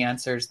get the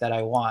answers that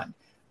I want,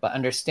 but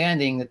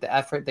understanding that the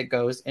effort that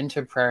goes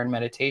into prayer and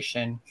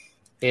meditation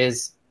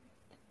is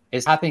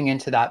tapping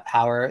into that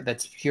power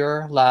that's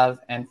pure love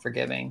and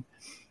forgiving.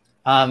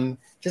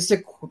 Just a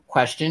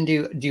question: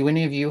 Do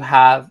any of you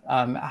have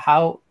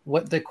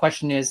what the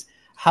question is?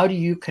 How do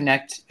you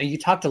connect? You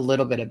talked a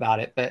little bit about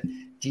it, but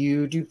do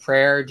you do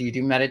prayer? Do you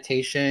do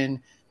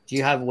meditation? Do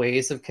you have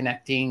ways of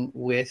connecting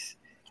with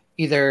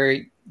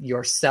either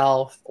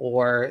yourself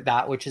or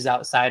that which is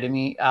outside of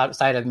me,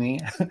 outside of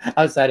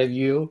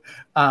you,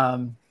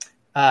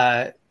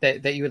 that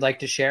you would like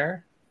to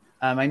share?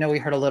 I know we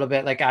heard a little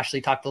bit, like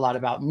Ashley talked a lot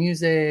about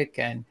music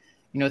and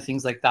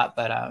things like that.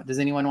 But does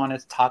anyone want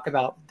to talk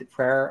about the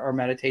prayer or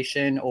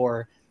meditation?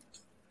 Or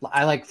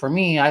I like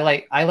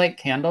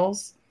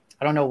candles.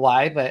 I don't know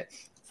why, but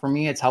for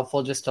me, it's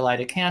helpful just to light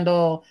a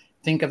candle,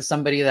 think of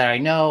somebody that I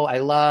know, I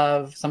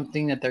love,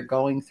 something that they're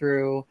going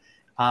through.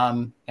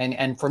 And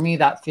for me,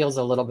 that feels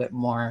a little bit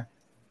more,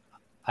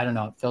 I don't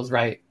know, it feels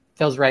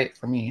right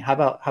for me. How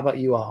about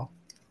you all?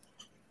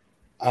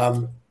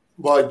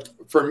 Well,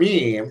 for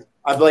me,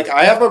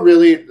 I have a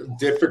really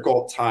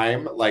difficult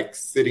time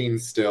sitting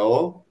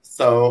still.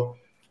 So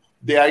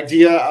the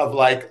idea of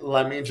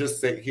let me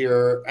just sit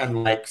here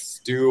and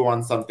stew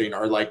on something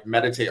or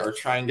meditate or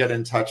try and get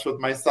in touch with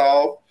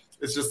myself,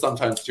 it's just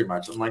sometimes too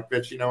much. I'm like,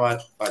 bitch, you know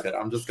what? Fuck it.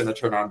 I'm just going to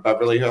turn on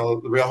Beverly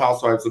Hills, the Real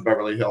Housewives of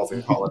Beverly Hills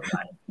and call it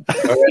night.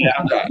 Okay,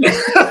 I'm done.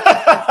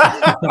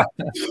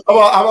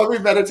 Well, I'm going to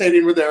be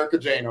meditating with Erica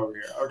Jane over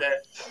here. Okay.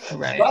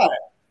 Right.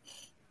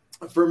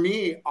 But for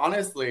me,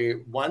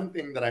 honestly, one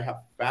thing that I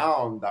have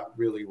found that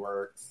really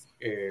works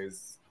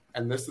is,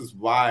 and this is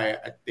why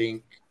I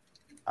think,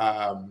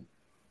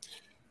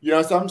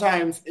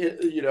 sometimes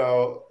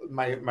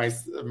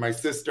my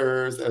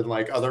sisters and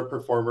other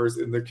performers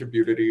in the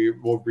community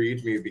will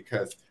read me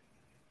because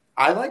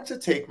I like to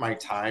take my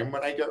time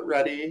when I get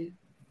ready,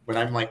 when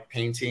I'm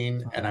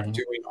painting and I'm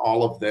doing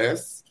all of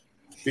this,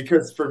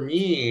 because for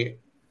me,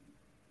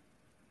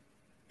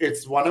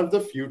 it's one of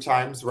the few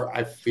times where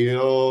I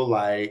feel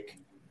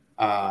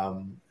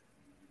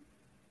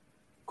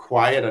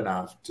quiet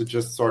enough to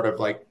just sort of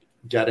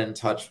get in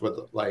touch with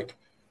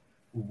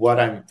what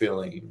I'm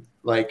feeling,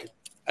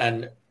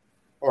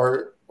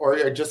 or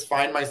I just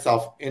find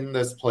myself in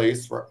this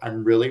place where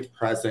I'm really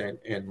present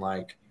in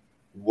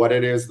what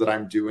it is that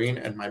I'm doing,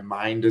 and my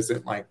mind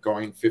isn't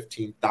going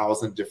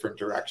 15,000 different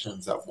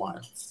directions at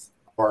once,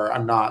 or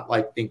I'm not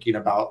thinking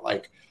about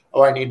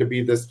oh, I need to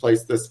be this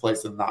place,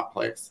 and that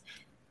place.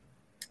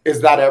 Is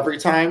that every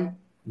time?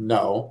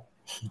 No,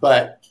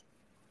 but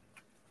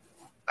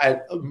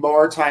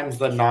more times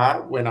than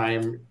not, when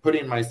I'm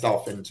putting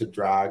myself into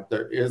drag,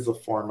 there is a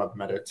form of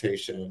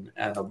meditation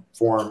and a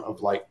form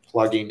of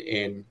plugging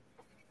in.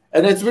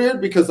 And it's weird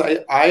because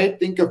I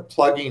think of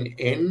plugging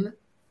in.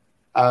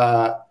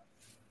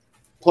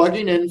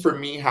 Plugging in for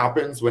me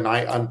happens when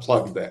I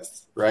unplug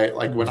this, right?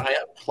 When I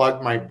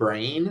unplug my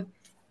brain,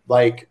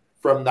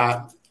 from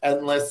that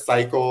endless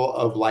cycle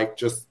of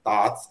just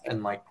thoughts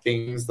and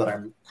things that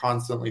I'm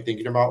constantly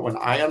thinking about. When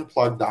I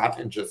unplug that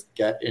and just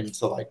get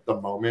into the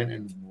moment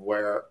and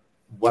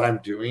what I'm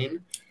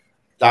doing,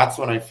 that's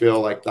when I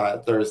feel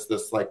that there's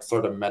this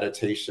sort of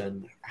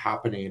meditation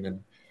happening,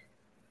 and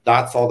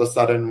that's all of a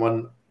sudden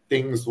when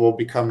things will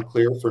become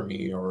clear for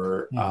me,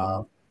 or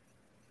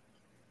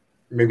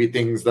maybe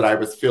things that I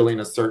was feeling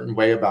a certain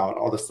way about,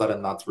 all of a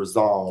sudden that's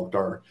resolved,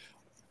 or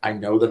I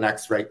know the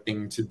next right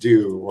thing to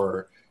do,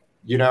 or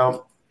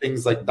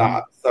things like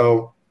that.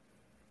 So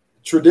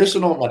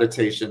traditional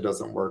meditation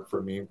doesn't work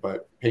for me,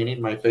 but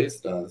painting my face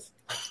does.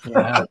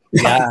 Yeah.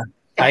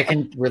 I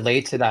can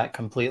relate to that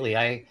completely.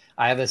 I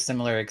have a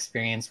similar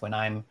experience when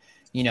I'm,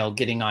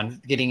 getting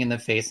in the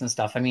face and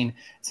stuff. I mean,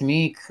 to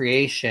me,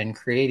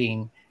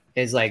 creating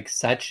is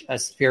such a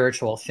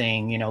spiritual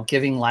thing,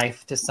 giving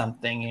life to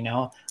something,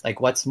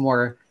 what's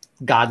more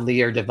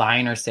godly or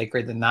divine or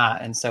sacred than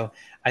that? And so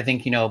I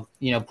think,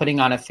 putting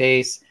on a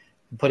face,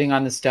 putting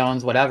on the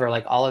stones, whatever,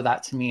 all of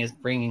that to me is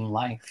bringing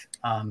life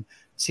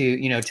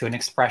to an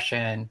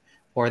expression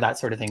or that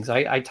sort of thing. So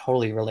I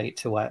totally relate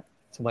to what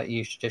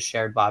you just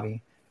shared,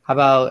 Bobby. How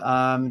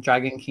about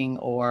Dragon King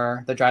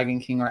or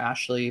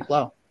Ashley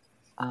Blow?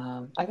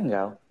 I can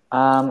go.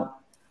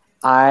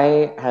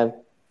 I have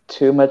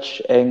too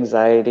much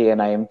anxiety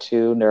and I am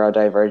too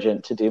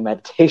neurodivergent to do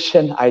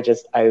meditation.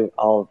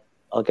 I'll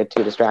get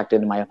too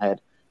distracted in my own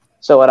head.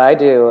 So what I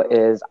do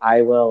is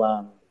I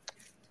will,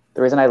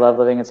 the reason I love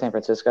living in San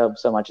Francisco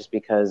so much is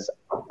because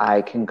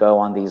I can go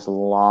on these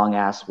long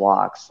ass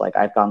walks.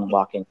 I've gone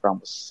walking for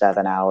almost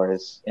 7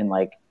 hours in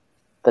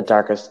the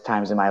darkest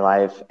times in my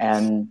life.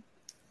 And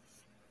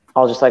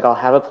I'll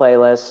have a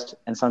playlist,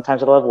 and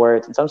sometimes it'll have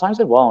words and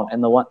sometimes it won't.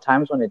 And the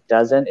times when it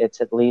doesn't,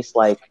 it's at least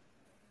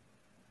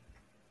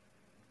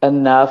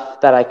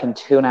enough that I can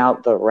tune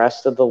out the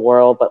rest of the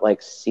world, but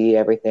like see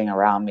everything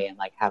around me and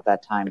like have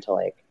that time to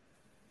like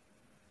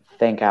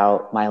think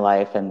out my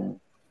life and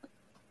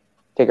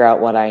figure out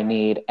what I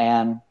need.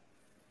 And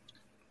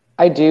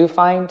I do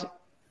find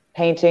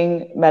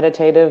painting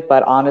meditative,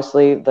 but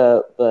honestly,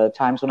 the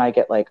times when I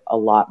get like a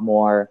lot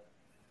more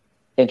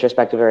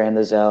introspective or in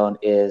the zone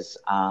is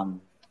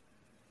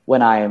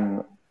when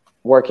I'm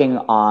working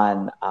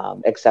on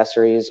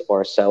accessories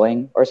or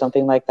sewing or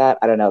something like that.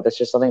 I don't know. There's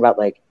just something about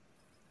like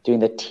doing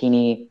the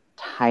teeny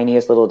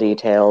tiniest little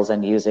details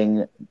and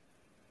using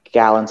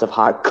gallons of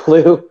hot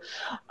glue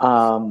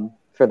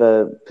for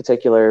the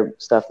particular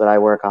stuff that I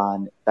work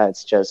on.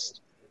 That's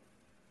just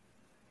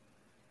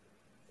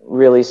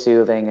really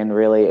soothing and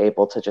really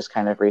able to just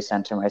kind of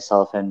recenter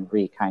myself and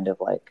kind of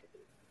like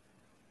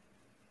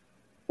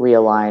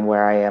realign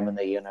where I am in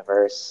the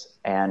universe.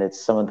 And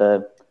it's some of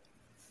the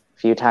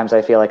few times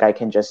I feel like I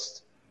can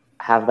just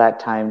have that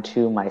time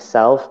to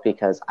myself,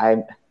 because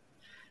I'm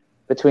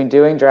between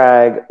doing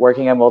drag,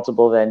 working at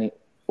multiple venues,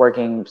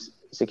 working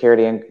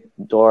security and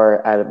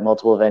door at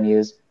multiple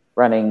venues,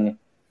 running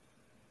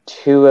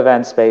 2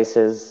 event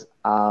spaces.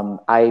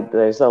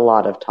 There's a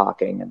lot of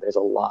talking and there's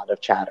a lot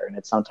of chatter, and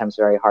it's sometimes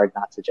very hard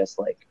not to just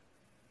like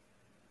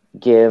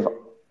give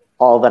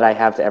all that I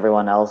have to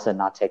everyone else and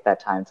not take that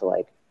time to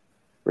like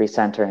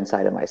recenter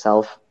inside of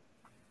myself.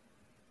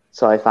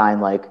 So I find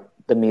like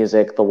the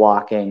music, the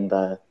walking,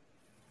 the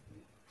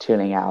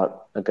tuning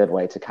out a good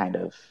way to kind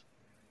of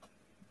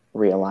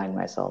realign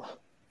myself.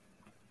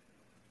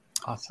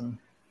 Awesome.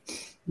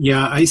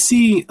 Yeah, I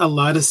see a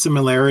lot of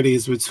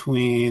similarities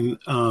between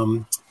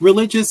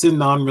religious and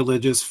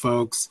non-religious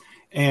folks,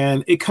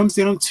 and it comes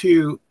down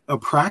to a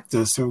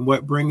practice and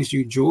what brings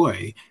you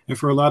joy. And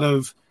for a lot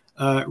of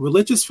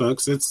religious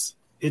folks, it's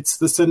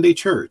the Sunday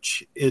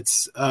church.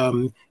 It's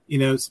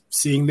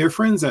seeing their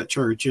friends at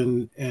church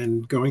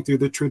and going through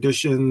the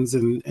traditions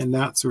and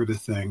that sort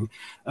of thing.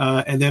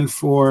 And then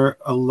for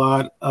a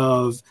lot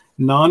of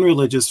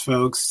non-religious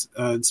folks,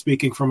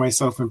 speaking for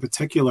myself in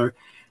particular,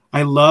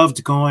 I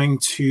loved going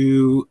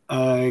to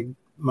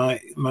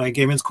my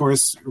Gay Men's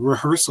Chorus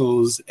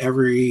rehearsals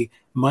every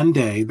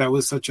Monday. That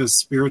was such a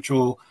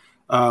spiritual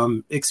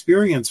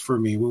experience for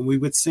me. When we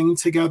would sing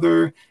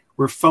together,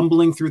 we're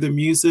fumbling through the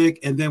music,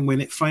 and then when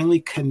it finally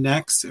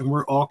connects and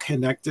we're all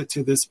connected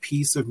to this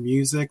piece of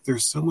music,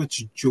 there's so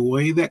much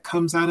joy that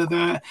comes out of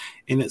that,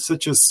 and it's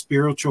such a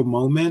spiritual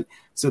moment.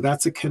 So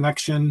that's a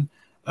connection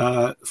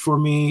for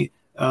me.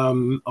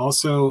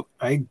 Also,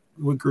 I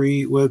would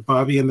agree with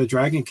Bobby and the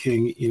Dragon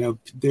King.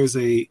 There's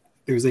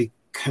a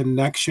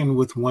connection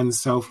with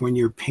oneself when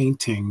you're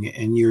painting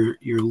and you're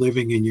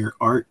living in your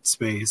art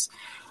space,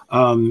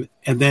 and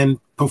then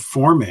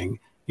performing.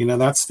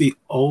 That's the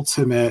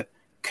ultimate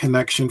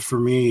connection for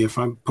me. If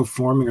I'm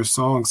performing a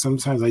song,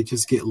 sometimes I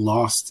just get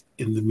lost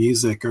in the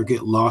music or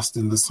get lost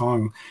in the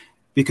song,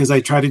 because I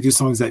try to do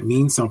songs that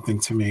mean something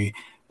to me,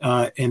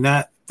 and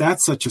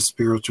that's such a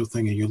spiritual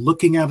thing. And you're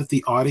looking out at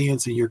the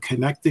audience and you're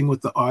connecting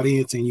with the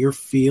audience and you're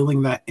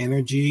feeling that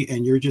energy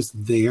and you're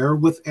just there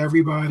with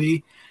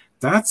everybody.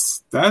 That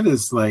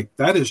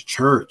is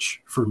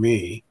church for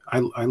me.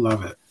 I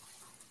love it.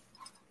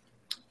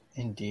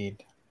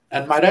 Indeed.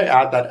 And might I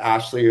add that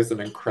Ashley is an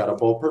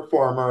incredible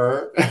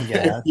performer.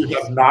 Yeah. If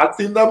you have not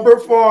seen them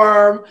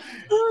perform.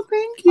 Oh,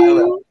 thank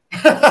you.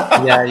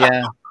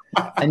 Yeah.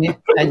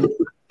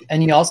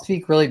 And you all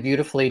speak really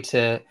beautifully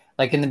to,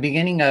 like, in the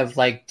beginning of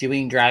like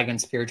doing drag and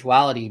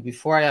spirituality,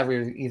 before I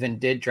ever even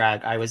did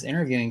drag, I was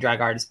interviewing drag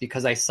artists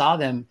because I saw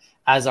them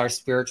as our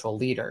spiritual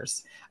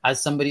leaders.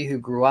 As somebody who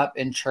grew up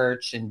in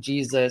church and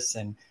Jesus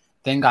and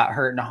then got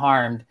hurt and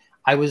harmed,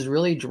 I was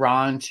really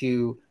drawn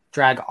to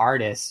drag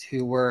artists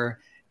who were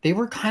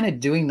kind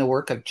of doing the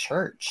work of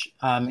church.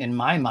 In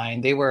my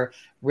mind, they were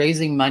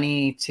raising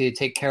money to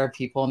take care of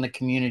people in the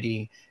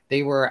community.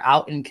 They were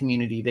out in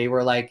community. They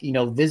were like,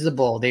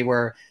 visible. They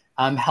were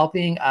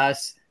helping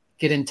us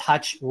get in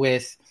touch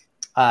with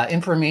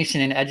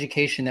information and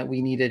education that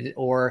we needed,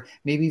 or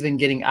maybe even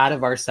getting out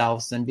of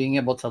ourselves and being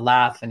able to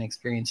laugh and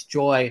experience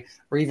joy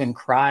or even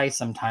cry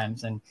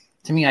sometimes. And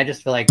to me, I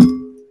just feel like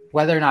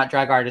whether or not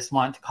drag artists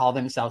want to call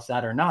themselves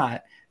that or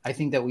not, I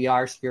think that we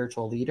are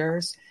spiritual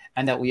leaders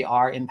and that we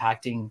are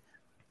impacting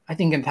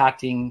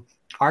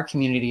our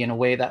community in a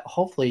way that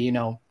hopefully,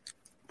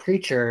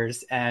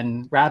 preachers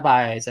and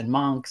rabbis and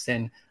monks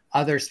and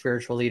other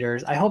spiritual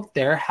leaders, I hope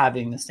they're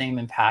having the same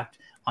impact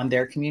on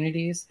their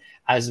communities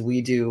as we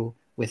do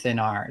within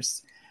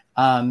ours.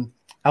 I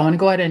want to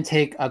go ahead and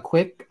take a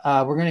quick,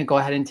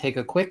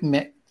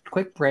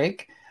 quick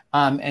break.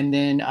 And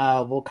then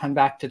we'll come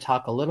back to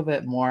talk a little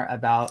bit more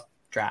about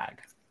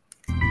drag.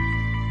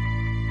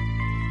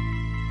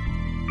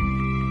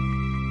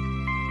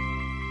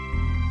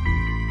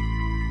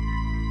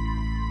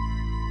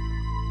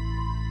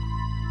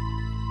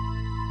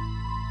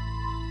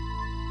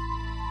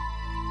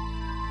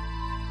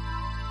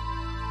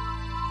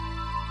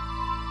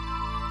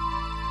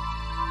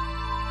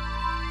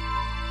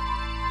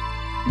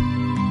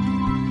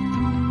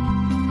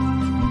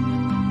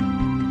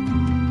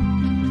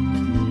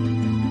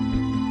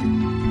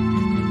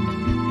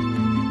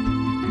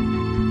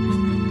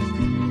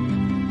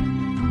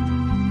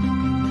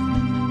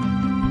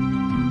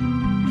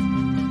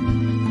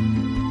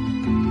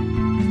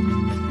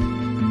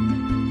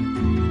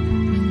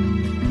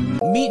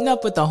 Meeting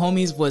up with the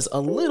homies was a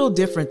little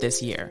different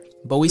this year,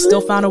 but we still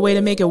found a way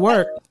to make it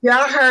work.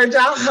 Y'all heard,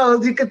 y'all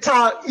hoes, you could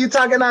talk. You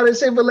talking all this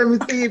shit, but let me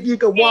see if you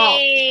could walk.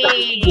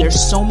 There's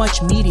so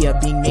much media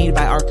being made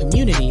by our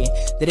community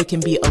that it can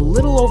be a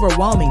little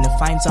overwhelming to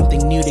find something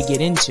new to get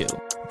into.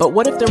 But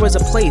what if there was a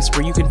place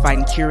where you can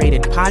find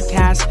curated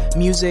podcasts,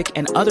 music,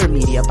 and other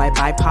media by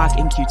BIPOC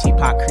and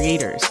QTPOC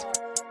creators?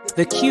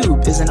 The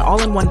Cube is an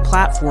all-in-one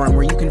platform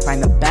where you can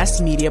find the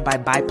best media by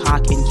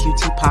BIPOC and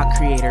QTPOC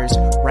creators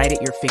right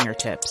at your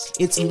fingertips.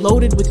 It's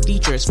loaded with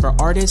features for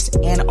artists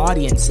and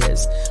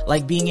audiences,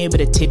 like being able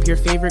to tip your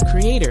favorite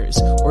creators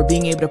or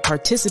being able to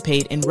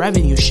participate in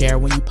revenue share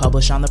when you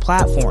publish on the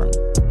platform.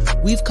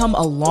 We've come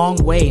a long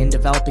way in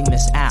developing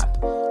this app,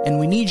 and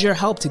we need your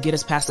help to get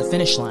us past the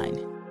finish line.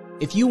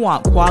 If you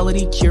want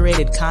quality,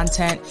 curated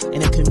content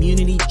and a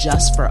community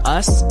just for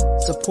us,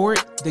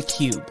 support The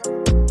Cube.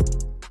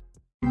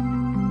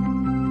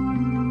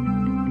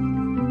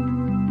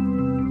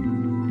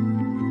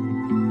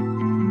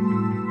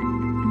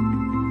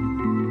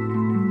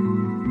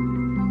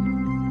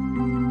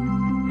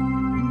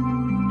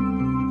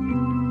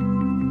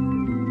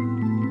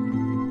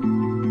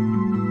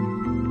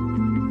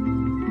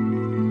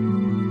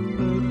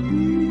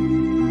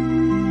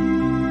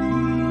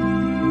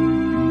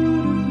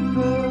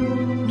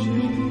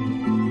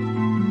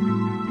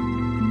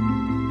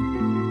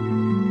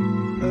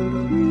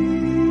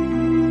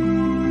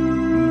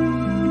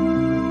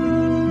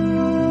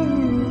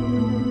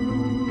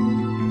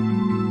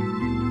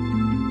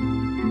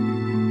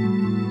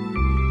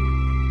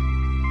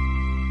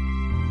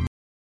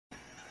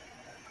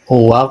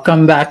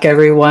 Welcome back,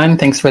 everyone.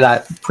 Thanks for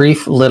that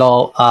brief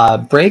little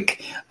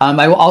break.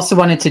 I also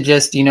wanted to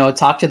just,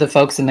 talk to the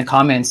folks in the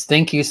comments.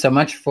 Thank you so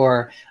much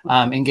for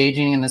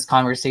engaging in this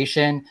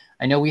conversation.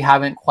 I know we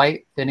haven't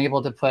quite been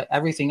able to put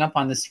everything up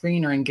on the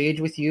screen or engage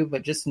with you,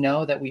 but just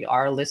know that we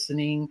are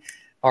listening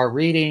or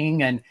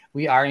reading and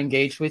we are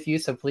engaged with you.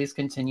 So please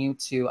continue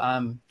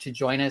to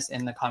join us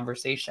in the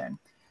conversation.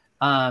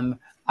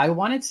 I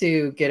wanted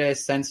to get a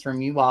sense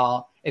from you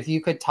all, if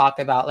you could talk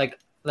about like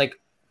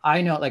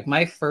I know,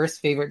 my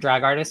first favorite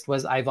drag artist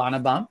was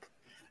Ivana Bump.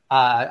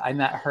 I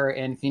met her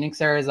in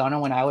Phoenix, Arizona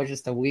when I was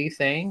just a wee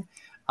thing.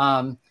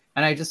 And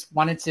I just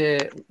wanted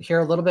to hear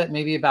a little bit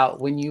maybe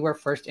about when you were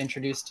first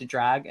introduced to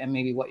drag and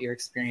maybe what your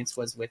experience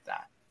was with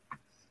that.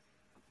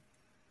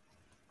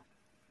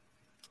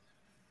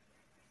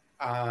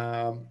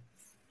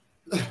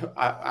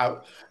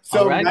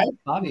 So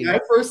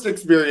my first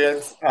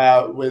experience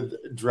with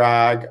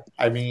drag,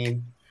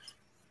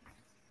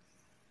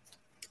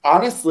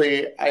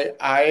 honestly,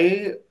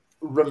 I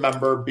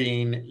remember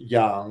being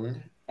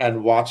young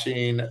and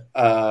watching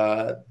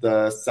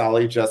the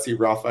Sally Jessy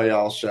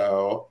Raphael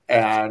show,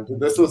 and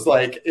this was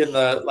in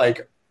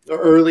the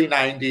early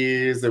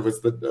 90s. It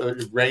was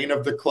the reign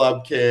of the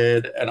club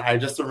kid, and I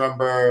just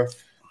remember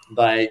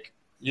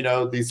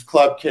these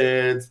club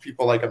kids,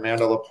 people like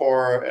Amanda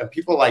Lepore and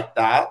people like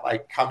that,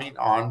 coming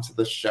on to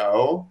the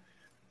show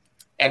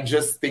and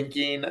just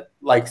thinking,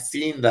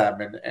 seeing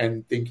them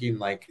and thinking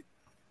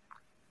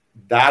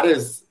that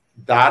is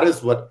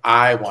what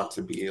I want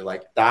to be,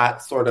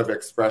 that sort of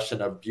expression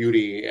of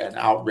beauty and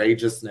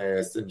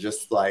outrageousness and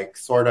just I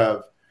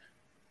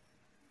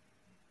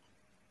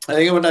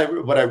think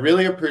what I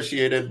really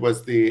appreciated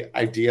was the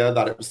idea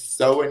that it was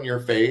so in your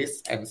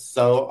face and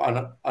so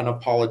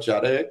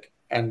unapologetic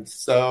and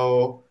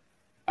so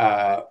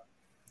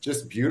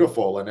just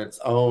beautiful in its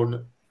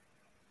own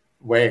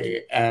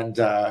way. And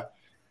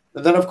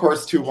then of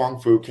course Tu Wong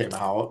Fu came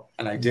out,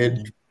 and I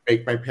did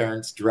make my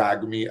parents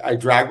drag me. I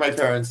dragged my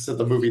parents to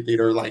the movie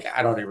theater,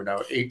 I don't even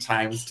know, 8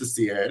 times to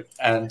see it.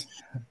 And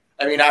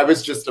I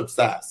was just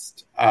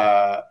obsessed.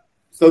 So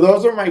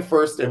those are my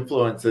first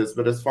influences.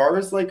 But as far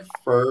as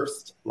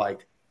first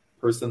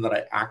person that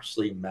I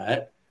actually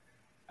met,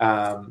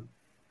 of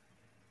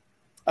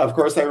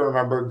course I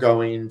remember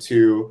going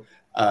to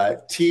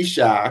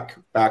T-Shack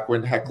back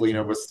when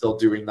Heclina was still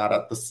doing that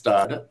at the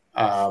Stud.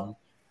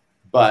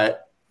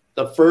 But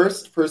the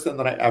first person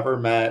that I ever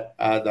met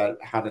that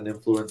had an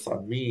influence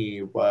on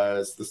me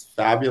was this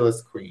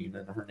fabulous queen,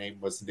 and her name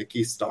was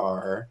Nikki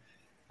Starr.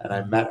 And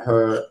I met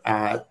her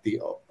at the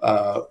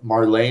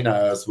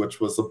Marlena's, which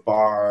was a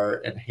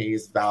bar in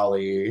Hayes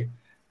Valley.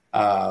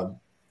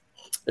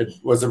 It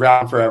was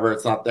around forever.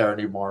 It's not there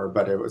anymore,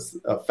 but it was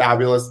a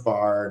fabulous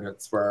bar, and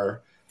it's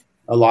where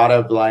a lot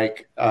of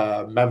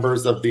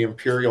members of the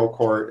Imperial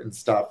Court and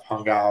stuff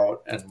hung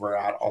out and were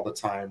at all the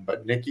time.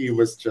 But Nikki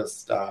was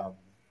just...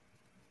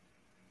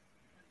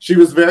 she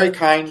was very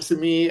kind to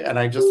me, and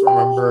I just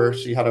remember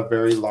she had a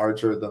very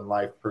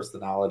larger-than-life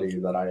personality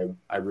that I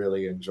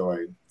really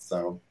enjoyed.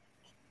 So,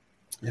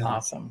 yeah.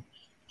 Awesome.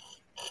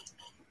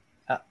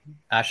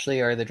 Ashley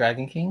or the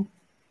Dragon King?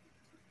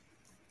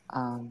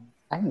 I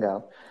can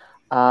go.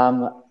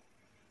 I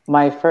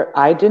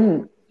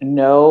didn't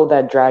know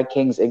that drag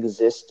kings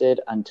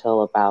existed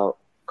until about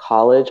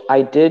college.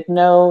 I did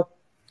know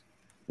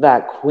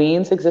that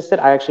queens existed.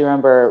 I actually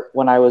remember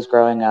when I was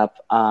growing up,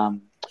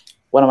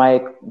 one of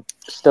my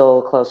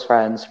still close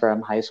friends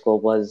from high school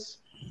was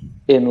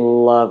in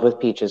love with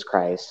Peaches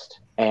Christ.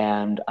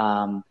 And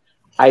I'm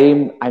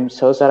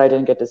so sad I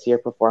didn't get to see her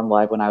perform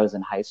live when I was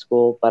in high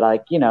school. But I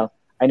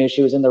knew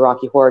she was in the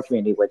Rocky Horror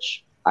community,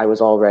 which I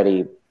was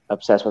already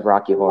obsessed with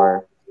Rocky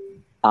Horror.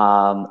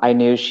 I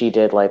knew she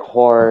did like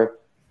horror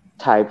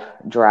type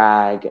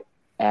drag,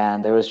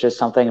 and there was just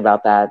something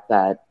about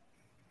that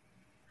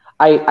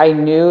I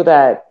knew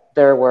that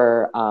there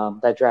were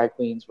that drag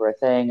queens were a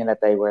thing, and that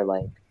they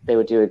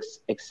would do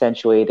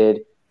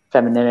accentuated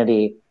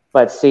femininity.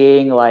 But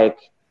seeing like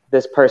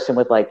this person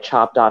with like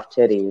chopped off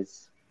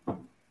titties,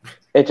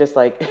 it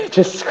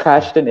just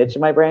scratched an itch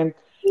in my brain.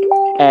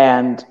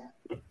 And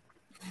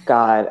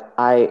God,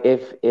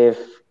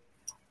 if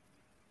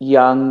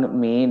young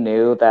me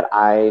knew that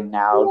I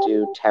now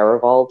do terror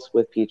vaults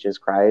with Peaches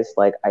Christ,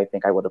 like I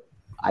think I would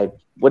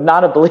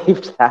not have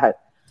believed that.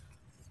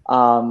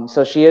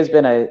 So she has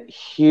been a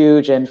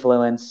huge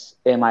influence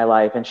in my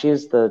life, and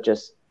she's the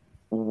just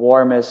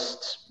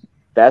warmest,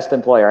 best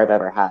employer I've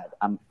ever had.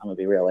 I'm gonna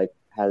be real, like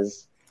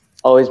has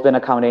always been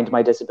accommodating to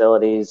my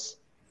disabilities.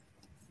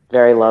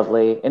 Very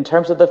lovely. In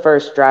terms of the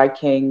first drag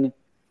king,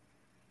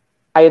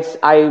 I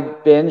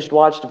binged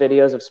watched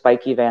videos of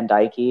Spiky Van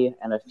Dyke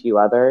and a few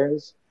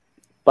others,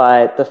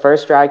 but the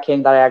first drag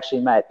king that I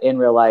actually met in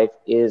real life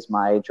is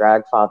my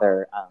drag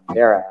father,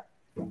 Vera.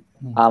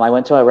 I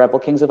went to a Rebel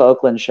Kings of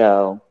Oakland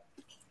show,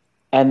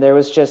 and there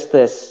was just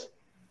this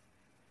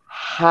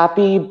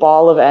happy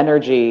ball of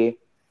energy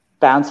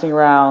bouncing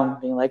around,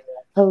 being like,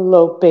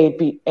 "Hello,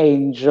 baby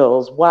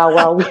angels! Wow,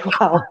 wow,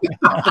 wow!"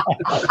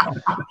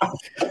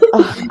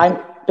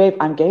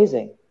 I'm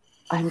gazing.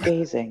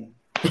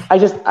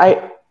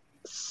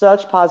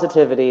 Such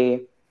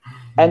positivity.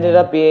 Ended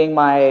up being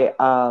my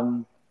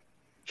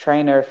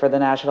trainer for the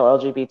National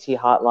LGBT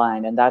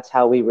Hotline, and that's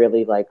how we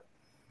really like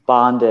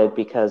bonded,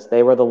 because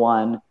they were the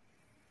one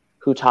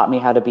who taught me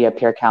how to be a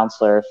peer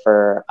counselor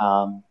for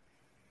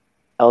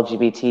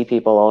LGBT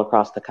people all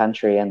across the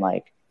country. And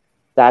like,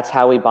 that's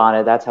how we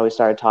bonded. That's how we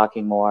started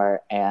talking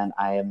more. And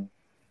I am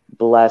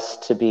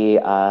blessed to be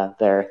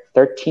their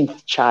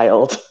 13th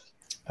child.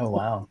 Oh,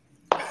 wow.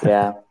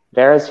 Yeah.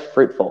 Vera's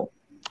fruitful.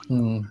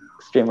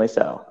 Extremely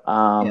so.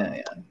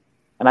 Yeah.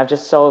 And I've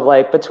just so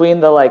like, between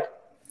the like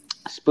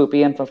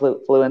spoopy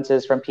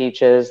influences from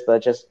Peaches, the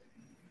just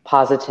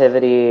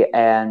positivity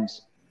and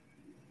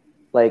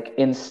like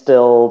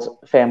instilled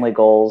family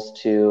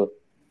goals to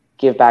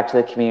give back to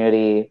the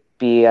community,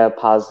 be a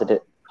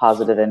positive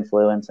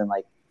influence, and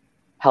like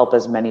help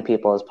as many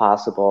people as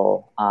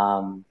possible.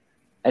 And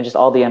just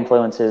all the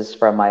influences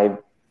from my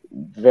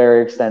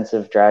very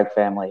extensive drag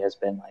family has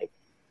been like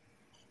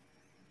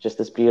just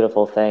this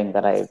beautiful thing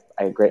that I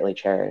greatly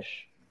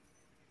cherish.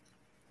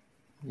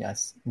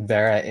 Yes,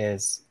 Vera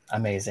is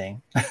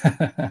amazing.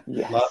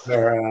 Yes. Love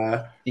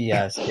Vera.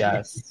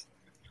 Yes.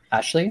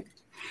 Ashley?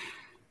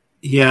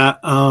 Yeah,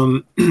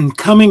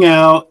 coming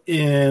out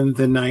in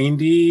the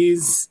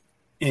 90s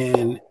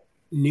in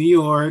New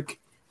York,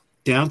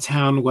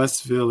 downtown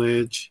West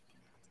Village,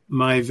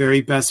 my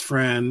very best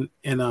friend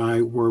and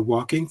I were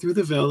walking through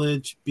the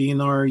village,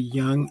 being our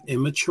young,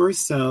 immature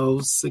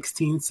selves,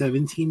 16,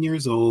 17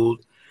 years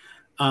old,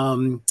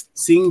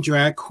 seeing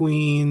drag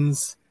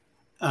queens,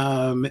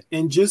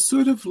 and just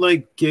sort of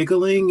like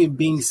giggling and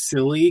being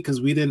silly because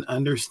we didn't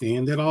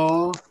understand it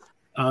all.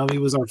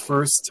 It was our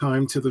first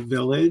time to the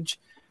village.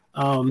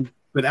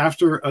 But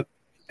after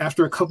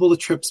a couple of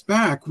trips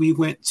back, we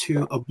went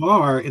to a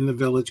bar in the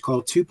village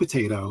called Two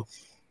Potato,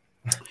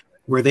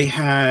 where they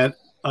had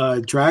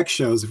drag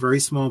shows, a very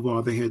small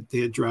bar. They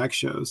had drag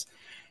shows.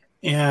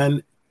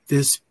 And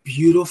this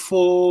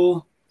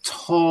beautiful,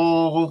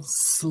 tall,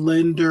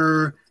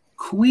 slender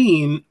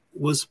queen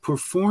was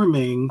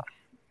performing,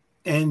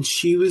 and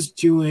she was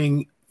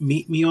doing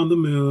Meet Me on the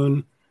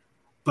Moon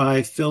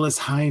by Phyllis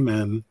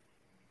Hyman.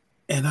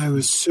 And I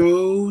was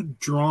so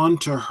drawn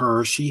to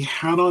her. She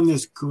had on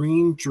this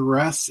green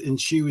dress, and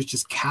she was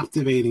just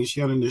captivating. She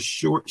had this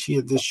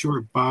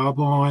short bob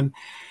on.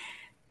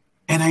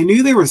 And I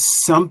knew there was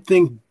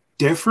something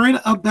different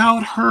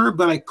about her,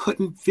 but I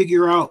couldn't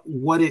figure out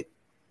what it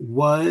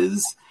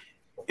was.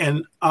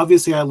 And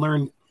obviously I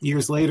learned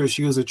years later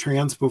she was a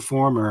trans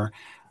performer.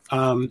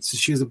 So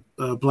she was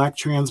a Black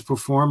trans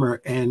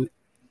performer. And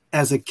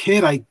as a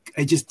kid, I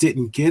just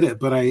didn't get it,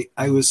 but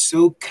I was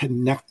so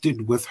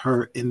connected with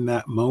her in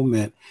that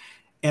moment.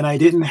 And I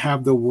didn't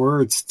have the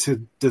words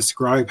to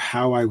describe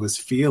how I was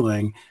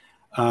feeling,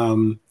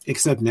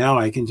 except now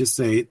I can just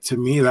say, to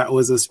me, that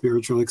was a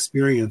spiritual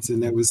experience.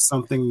 And there was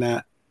something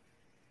that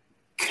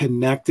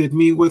connected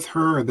me with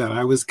her, that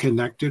I was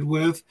connected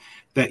with,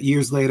 that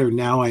years later,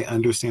 now I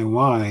understand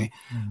why.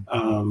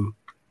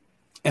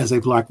 As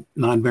a Black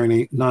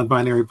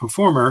non-binary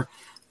performer,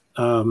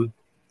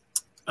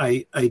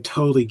 I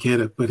totally get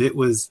it, but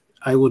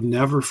I would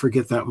never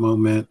forget that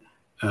moment.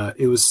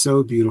 It was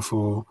so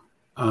beautiful.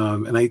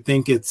 And I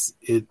think it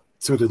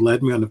sort of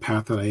led me on the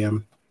path that I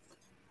am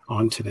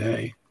on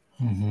today.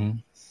 Mm-hmm.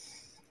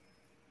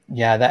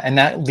 Yeah,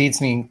 that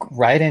leads me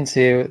right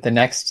into the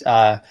next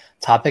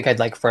topic I'd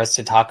like for us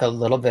to talk a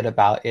little bit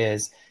about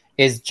is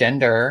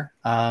gender.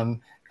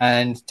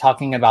 and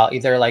talking about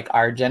either like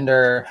our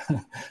gender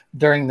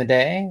during the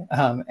day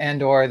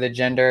and or the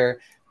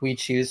gender we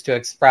choose to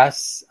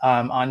express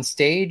on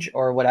stage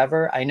or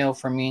whatever. I know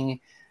for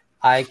me,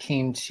 I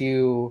came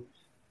to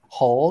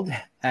hold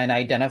and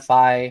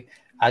identify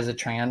as a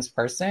trans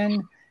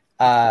person,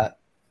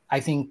 I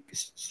think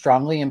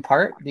strongly in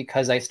part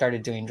because I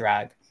started doing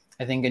drag.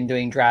 I think in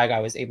doing drag,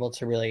 I was able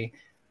to really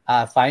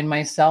find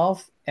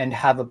myself and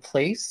have a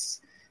place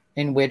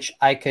in which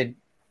I could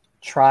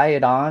try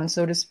it on,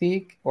 so to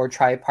speak, or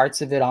try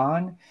parts of it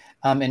on,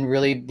 and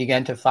really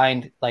begin to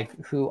find like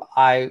who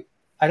I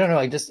don't know,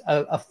 like just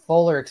a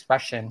fuller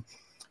expression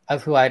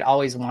of who I'd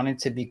always wanted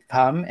to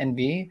become and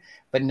be,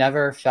 but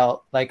never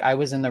felt like I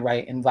was in the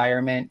right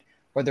environment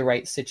or the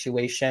right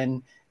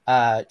situation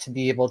to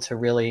be able to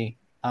really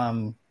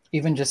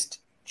even just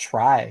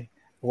try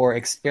or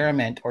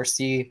experiment or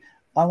see,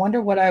 I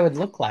wonder what I would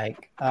look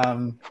like.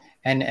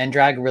 And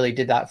drag really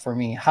did that for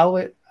me.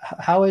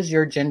 How has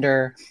your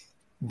gender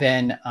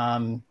been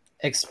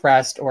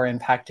expressed or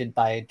impacted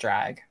by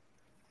drag?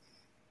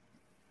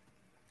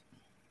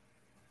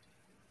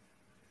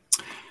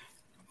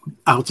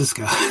 I'll just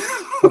go.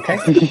 Okay.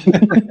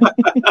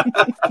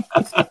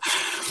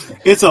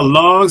 It's a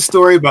long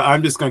story, but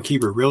I'm just going to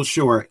keep it real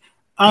short.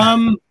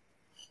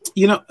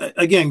 You know,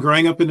 again,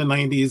 growing up in the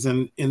 90s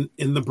and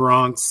in the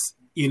Bronx,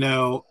 you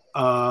know,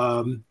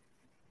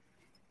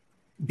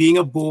 being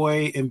a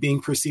boy and being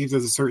perceived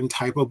as a certain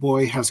type of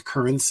boy has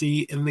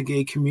currency in the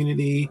gay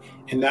community.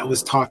 And that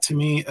was taught to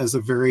me at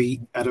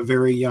a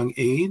very young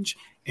age.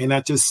 And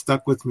that just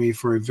stuck with me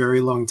for a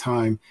very long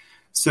time.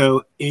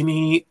 So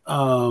any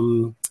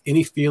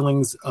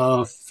feelings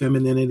of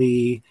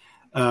femininity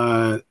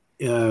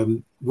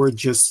were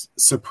just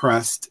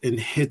suppressed and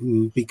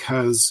hidden,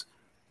 because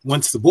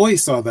once the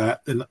boys saw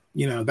that, then,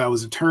 you know, that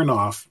was a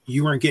turnoff.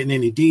 You weren't getting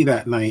any D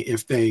that night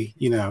if they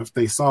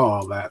saw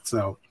all that.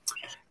 So,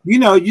 you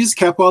know, you just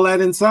kept all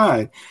that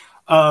inside.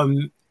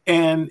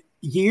 And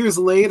years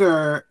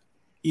later,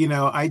 you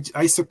know,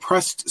 I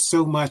suppressed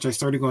so much. I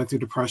started going through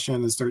depression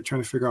and started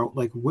trying to figure out,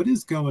 like, what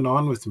is going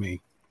on with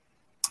me?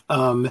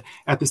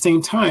 At the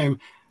same time,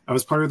 I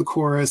was part of the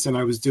chorus and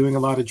I was doing a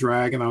lot of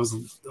drag and I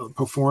was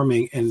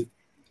performing. And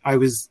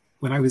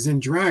when I was in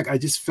drag, I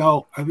just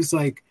felt, I was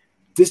like,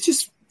 this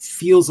just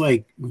feels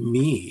like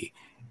me.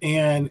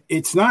 And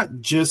it's not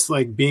just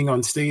like being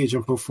on stage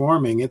and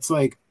performing. It's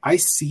like, I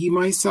see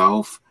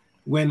myself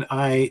when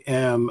I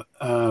am,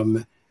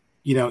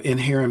 you know, in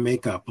hair and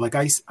makeup. Like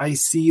I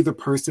see the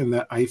person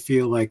that I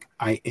feel like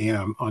I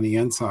am on the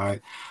inside.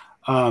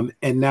 And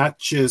that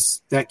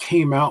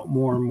came out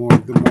more and more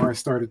the more I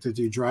started to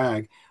do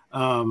drag.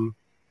 And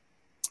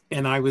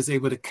I was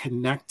able to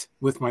connect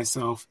with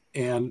myself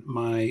and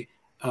my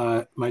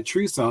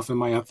true self and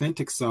my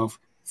authentic self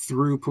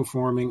through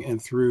performing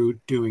and through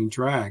doing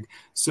drag.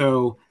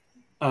 So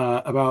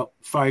about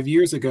 5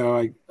 years ago,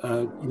 I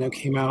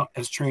came out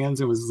as trans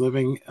and was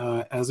living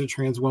as a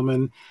trans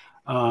woman,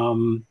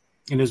 and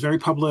it was very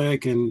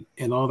public and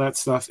all that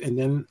stuff. And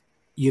then,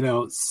 you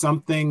know,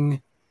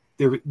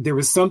 there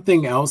was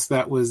something else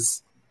that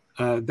was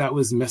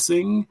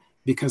missing,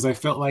 because I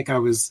felt like I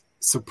was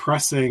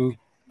suppressing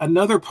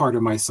another part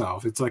of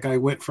myself. It's like I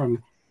went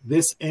from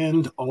this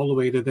end all the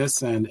way to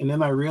this end, and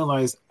then I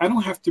realized I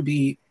don't have to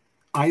be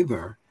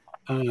either.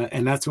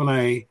 And that's when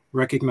I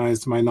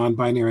recognized my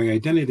non-binary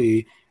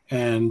identity,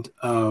 and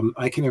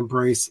I can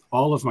embrace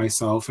all of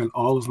myself and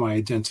all of my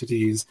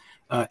identities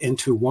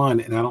into one,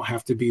 and I don't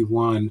have to be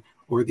one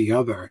or the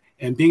other.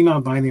 And being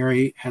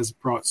non-binary has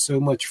brought so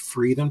much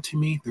freedom to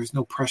me. There's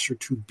no pressure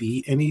to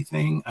be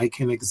anything. I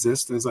can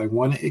exist as I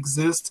want to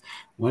exist.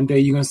 One day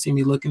you're going to see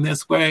me looking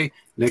this way.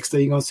 Next day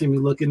you're going to see me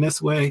looking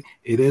this way.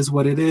 It is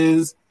what it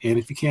is. And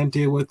if you can't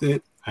deal with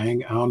it, I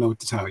don't know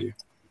what to tell you.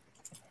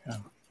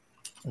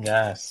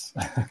 Yes.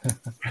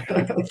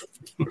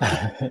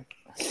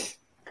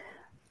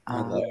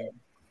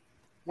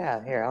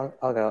 Yeah, here,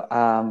 I'll go.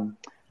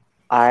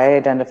 I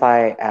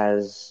identify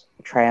as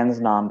trans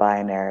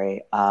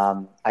non-binary.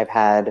 I'm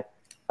AFAB.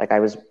 I've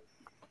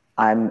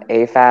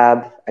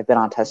been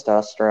on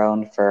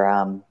testosterone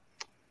for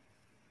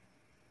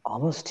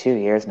almost 2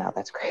 years now.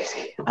 That's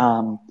crazy.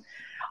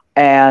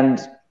 And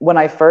when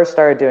I first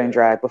started doing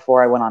drag,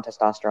 before I went on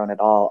testosterone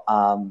at all,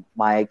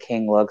 my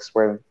king looks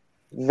were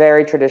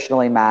very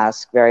traditionally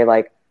masked, very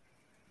like,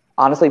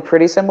 honestly,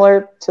 pretty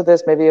similar to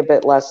this, maybe a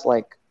bit less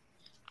like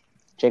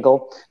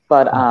jiggle,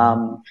 but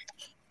I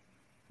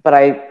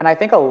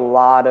think a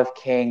lot of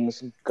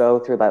kings go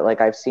through that.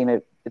 Like I've seen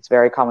it. It's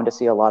very common to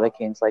see a lot of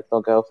kings, like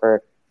they'll go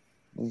for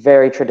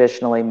very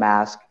traditionally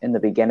masked in the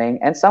beginning,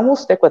 and some will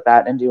stick with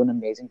that and do an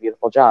amazing,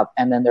 beautiful job.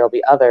 And then there'll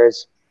be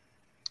others,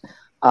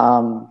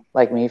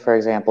 like me, for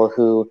example,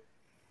 who,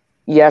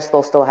 yes,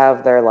 they'll still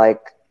have their like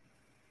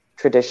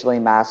traditionally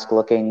masked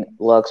looking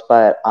looks,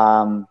 but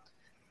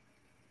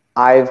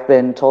I've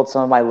been told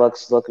some of my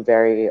looks look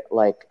very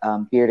like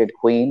bearded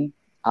queen,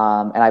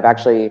 and I've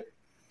actually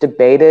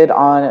debated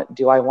on,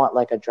 do I want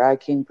like a drag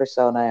king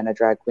persona and a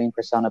drag queen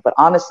persona? But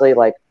honestly,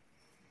 like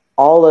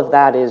all of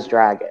that is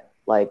dragon.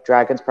 Like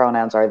dragon's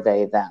pronouns are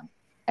they, them.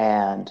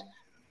 And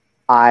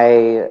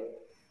I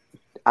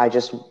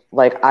just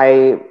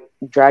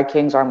drag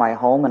kings are my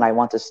home, and I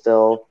want to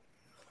still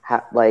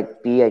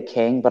be a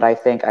king, but I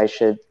think I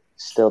should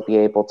still be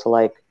able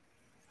to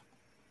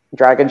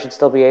dragon should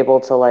still be able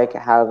to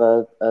have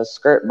a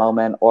skirt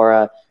moment,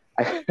 or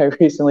I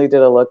recently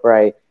did a look where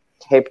I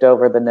taped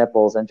over the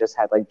nipples and just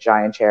had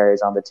giant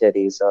cherries on the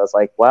titties. So I was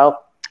like,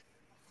 well,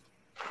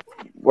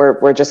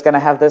 we're just gonna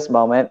have this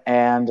moment,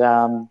 and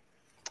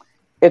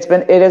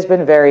it has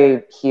been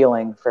very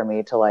healing for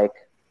me to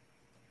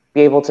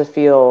be able to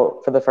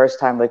feel for the first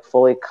time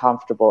fully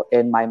comfortable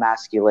in my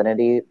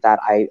masculinity.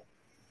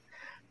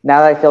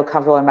 Now that I feel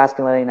comfortable in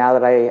masculinity, now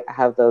that I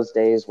have those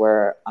days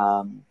where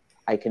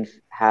I can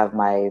have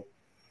my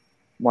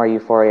more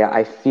euphoria,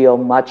 I feel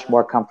much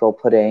more comfortable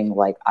putting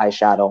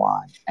eyeshadow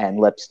on and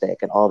lipstick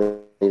and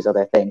all these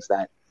other things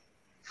that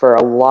for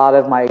a lot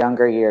of my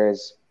younger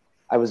years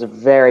I was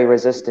very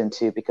resistant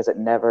to, because it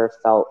never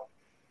felt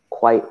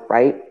quite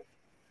right.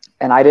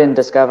 And I didn't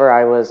discover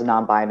I was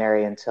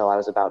non-binary until I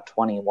was about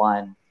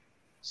 21.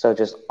 So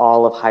just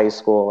all of high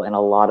school and a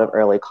lot of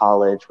early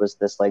college was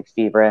this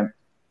fever.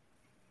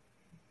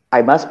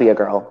 I must be a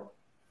girl.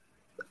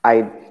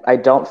 I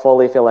don't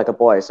fully feel like a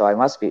boy, so I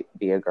must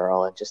be a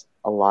girl, and just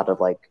a lot of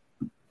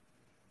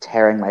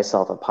tearing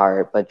myself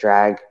apart. But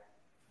drag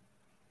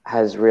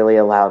has really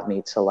allowed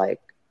me to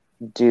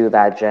do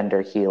that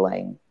gender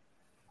healing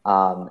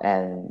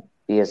and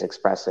be as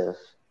expressive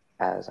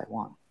as I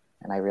want.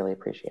 And I really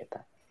appreciate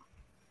that.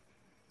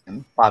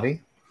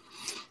 Bobby?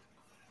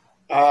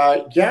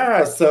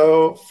 Yeah,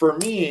 so for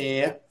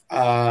me,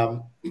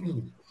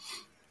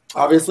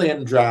 obviously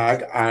in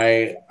drag,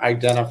 I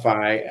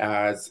identify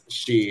as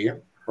she,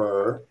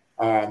 her.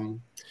 For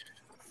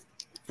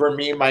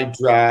me, my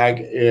drag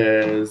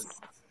is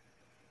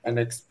an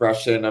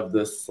expression of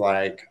this,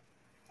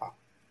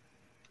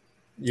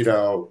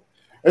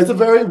 it's a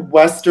very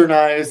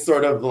westernized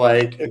sort of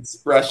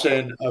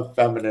expression of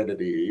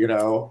femininity,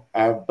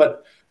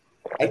 but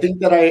I think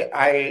that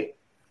I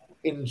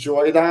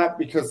enjoy that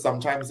because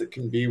sometimes it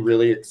can be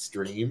really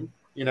extreme,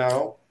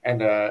 and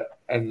I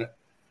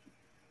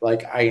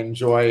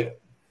enjoy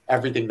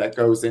everything that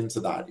goes into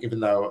that, even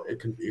though it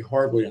can be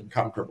horribly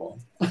uncomfortable.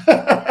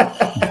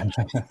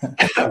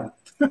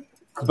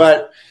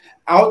 But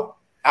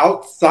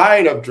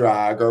outside of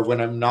drag, or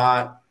when I'm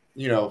not,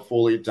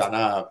 fully done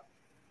up,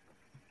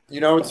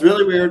 it's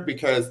really weird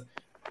because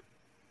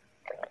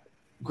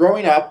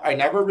growing up, I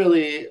never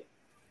really,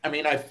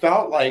 I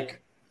felt like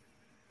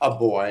a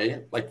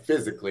boy,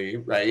 physically,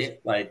 right?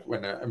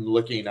 When I'm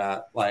looking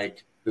at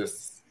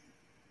this,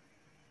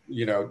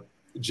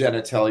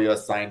 genitalia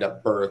assigned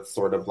at birth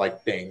sort of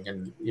thing,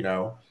 and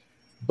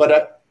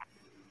but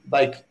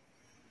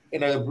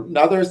in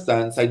another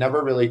sense, I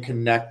never really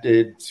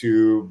connected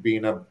to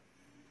being a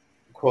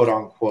quote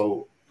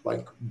unquote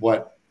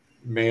what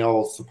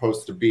male's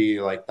supposed to be,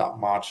 that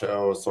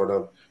macho sort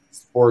of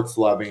sports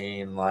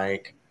loving,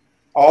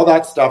 all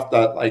that stuff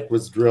that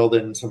was drilled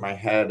into my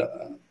head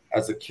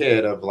as a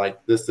kid of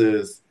this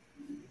is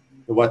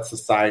what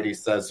society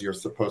says you're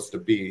supposed to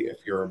be if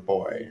you're a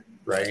boy,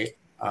 right?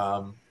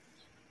 I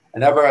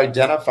never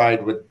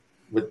identified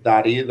with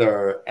that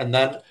either. And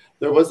then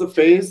there was a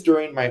phase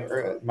during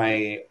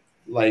my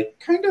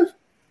kind of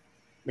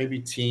maybe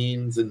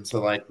teens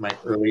into my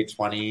early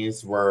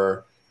 20s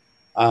where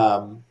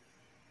I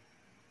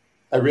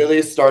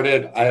really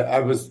started,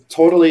 I was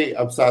totally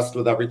obsessed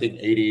with everything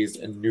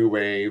 80s and new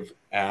wave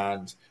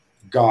and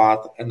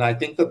goth. And I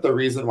think that the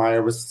reason why I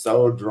was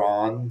so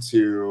drawn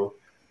to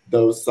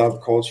those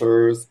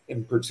subcultures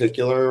in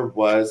particular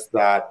was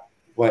that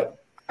what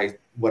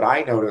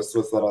I noticed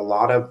was that a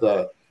lot of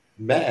the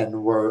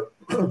men were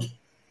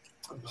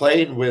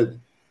playing with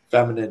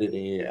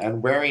femininity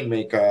and wearing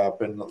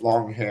makeup and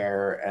long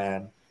hair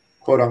and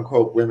quote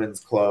unquote women's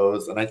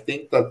clothes. And I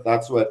think that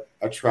that's what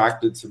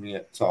attracted to me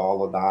to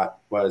all of that,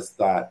 was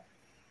that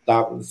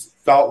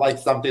felt like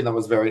something that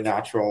was very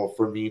natural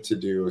for me to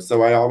do.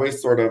 So I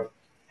always sort of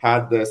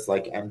had this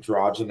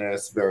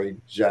androgynous, very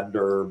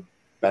gender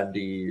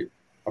bendy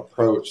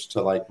approach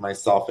to my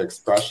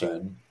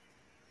self-expression.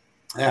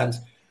 And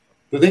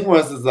the thing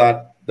is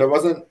that there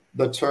wasn't,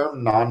 the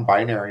term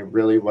non-binary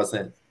really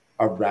wasn't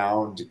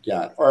around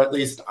yet, or at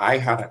least I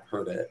hadn't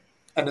heard it.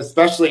 And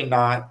especially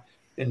not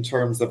in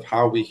terms of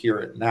how we hear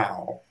it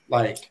now.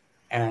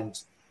 And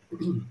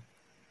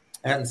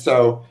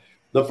so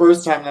the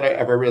first time that I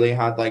ever really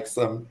had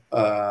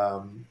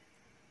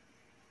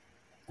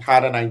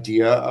had an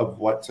idea of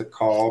what to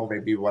call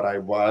maybe what I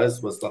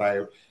was that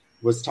I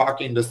was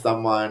talking to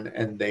someone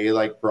and they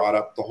brought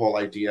up the whole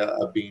idea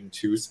of being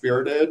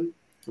two-spirited,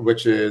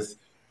 which is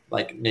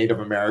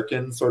Native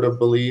American sort of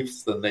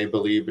beliefs, and they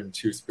believe in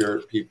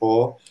two-spirit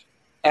people.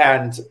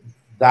 And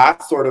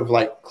that sort of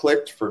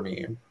clicked for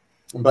me.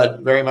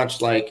 But very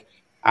much like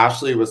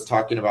Ashley was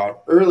talking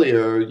about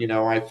earlier,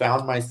 I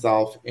found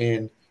myself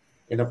in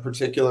a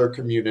particular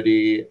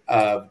community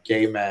of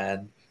gay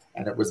men,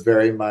 and it was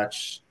very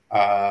much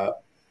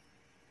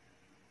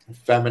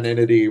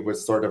femininity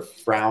was sort of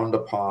frowned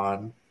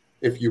upon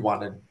if you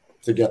wanted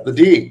to get the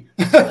D.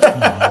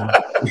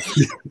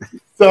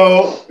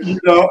 So,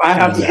 I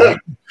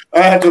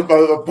had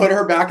to put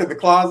her back in the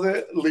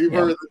closet, leave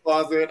her in the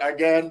closet,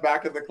 again,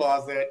 back in the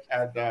closet.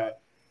 And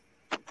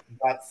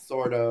that's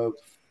sort of,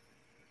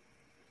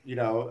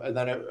 and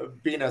then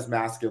being as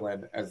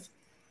masculine as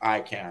I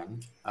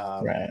can.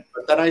 Right.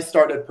 But then I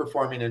started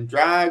performing in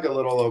drag a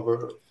little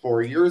over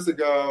 4 years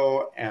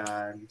ago.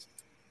 And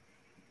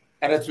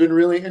it's been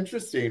really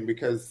interesting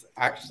because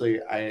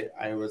actually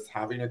I was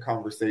having a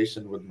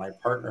conversation with my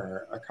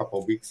partner a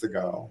couple weeks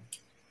ago.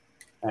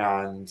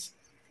 And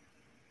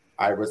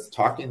I was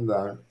talking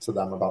to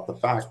them about the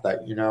fact that,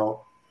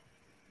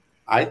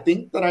 I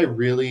think that I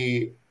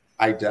really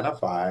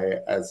identify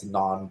as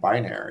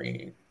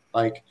non-binary.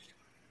 Like,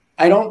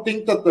 I don't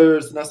think that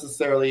there's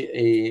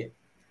necessarily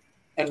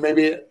and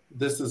maybe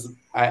this is,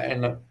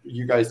 and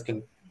you guys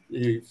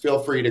you feel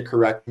free to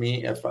correct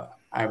me if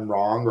I'm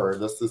wrong or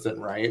this isn't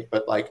right,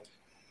 but like,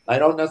 I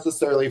don't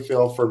necessarily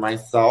feel for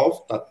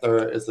myself that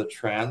there is a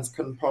trans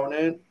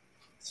component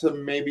to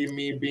maybe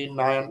me being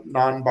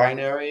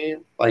non-binary.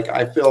 Like,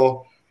 I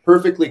feel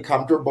perfectly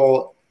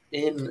comfortable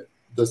in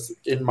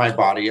my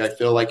body. I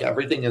feel like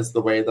everything is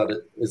the way that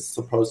it is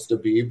supposed to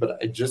be, but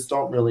I just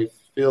don't really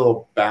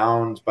feel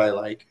bound by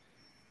like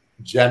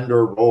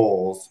gender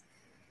roles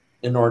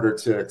in order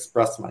to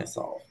express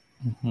myself.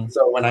 Mm-hmm.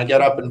 So when I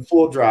get up in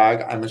full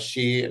drag, I'm a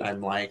she and I'm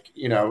like,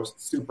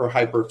 super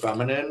hyper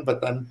feminine.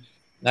 But then,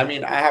 I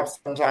mean, I have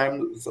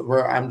sometimes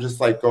where I'm just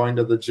like going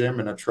to the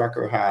gym in a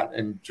trucker hat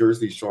and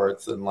jersey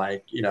shorts and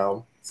like,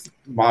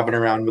 mobbing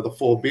around with a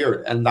full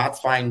beard. And that's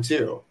fine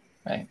too.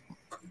 Right.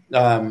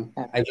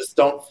 I just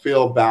don't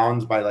feel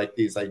bound by like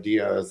these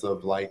ideas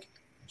of like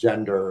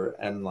gender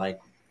and like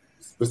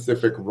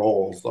specific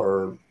roles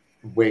or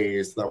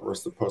ways that we're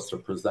supposed to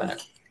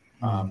present.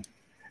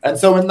 And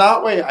so in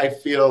that way, I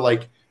feel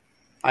like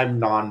I'm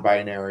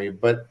non-binary,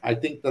 but I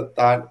think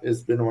that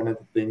has been one of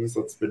the things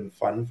that's been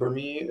fun for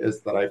me is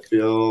that I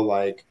feel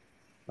like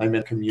I'm in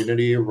a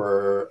community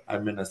where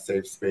I'm in a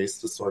safe space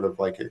to sort of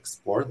like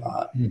explore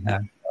that.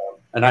 Mm-hmm.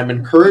 And I'm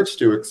encouraged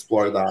to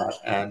explore that.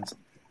 And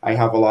I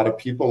have a lot of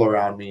people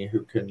around me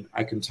who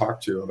I can talk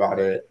to about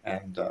it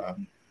and,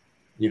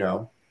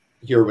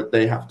 hear what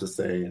they have to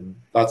say. And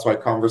that's why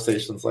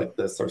conversations like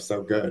this are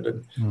so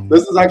good. And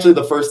this is actually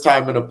the first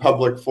time in a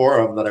public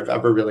forum that I've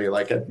ever really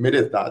like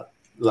admitted that,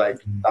 like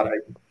that I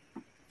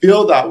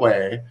feel that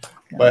way.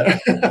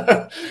 But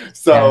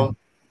so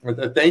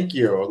thank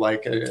you.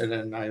 Like,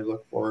 and I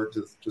look forward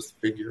to just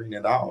figuring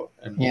it out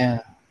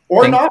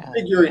or not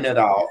figuring it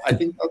out. I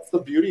think that's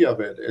the beauty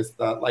of it is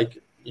that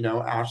like,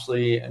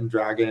 Ashley and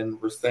Dragon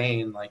were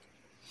saying like,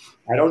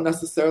 I don't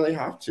necessarily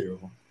have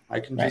to, I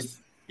can just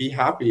be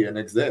happy and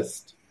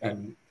exist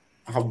and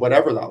have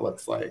whatever that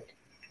looks like.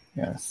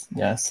 Yes.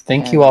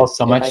 Thank you all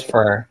so much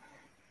for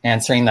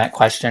answering that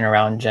question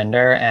around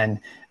gender. And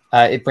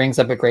it brings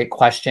up a great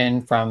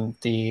question from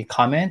the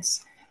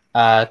comments.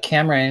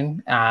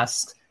 Cameron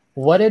asks,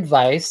 what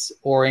advice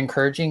or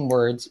encouraging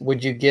words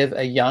would you give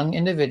a young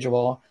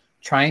individual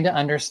trying to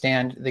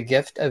understand the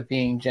gift of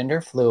being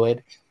gender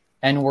fluid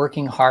and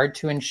working hard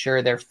to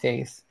ensure their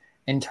faith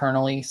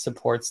internally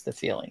supports the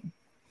feeling?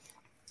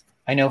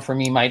 I know for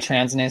me, my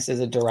transness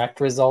is a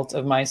direct result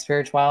of my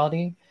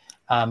spirituality,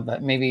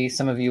 but maybe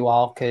some of you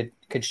all could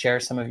share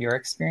some of your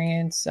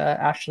experience,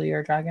 Ashley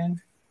or Dragon.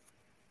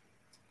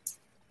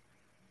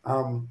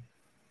 I'll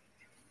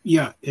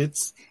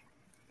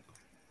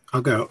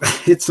go.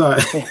 It's I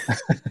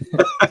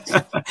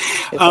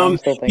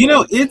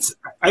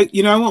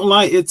won't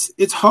lie.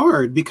 It's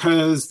hard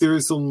because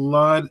there's a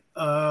lot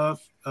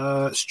of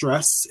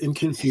stress and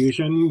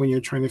confusion when you're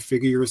trying to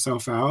figure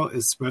yourself out,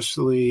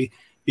 especially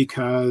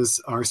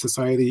because our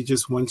society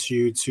just wants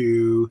you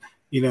to,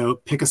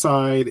 pick a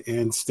side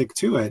and stick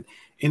to it.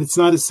 And it's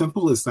not as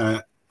simple as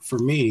that for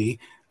me.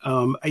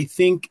 I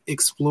think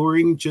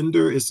exploring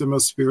gender is the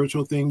most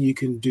spiritual thing you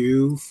can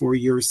do for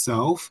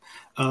yourself,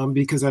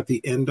 because at the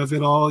end of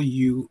it all,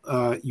 you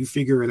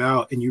figure it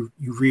out and you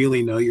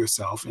really know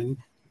yourself. And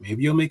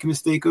maybe you'll make a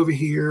mistake over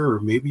here, or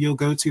maybe you'll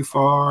go too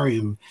far.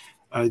 And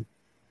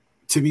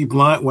to be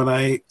blunt, when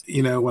I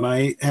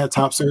had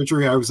top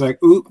surgery, I was like,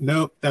 "Oop,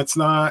 nope, that's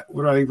not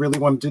what I really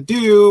wanted to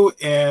do."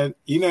 And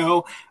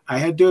I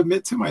had to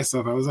admit to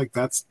myself, I was like,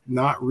 "That's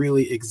not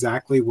really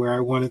exactly where I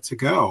wanted to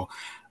go."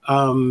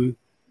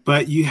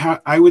 But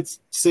I would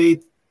say,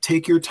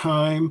 take your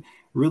time,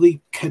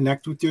 really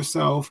connect with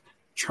yourself,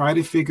 try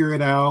to figure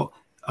it out.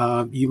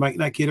 You might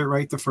not get it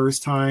right the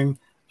first time.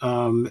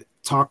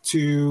 Talk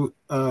to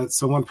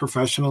someone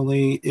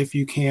professionally if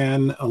you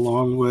can,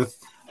 along with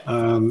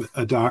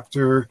a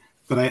doctor.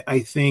 But I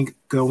think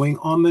going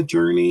on the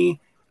journey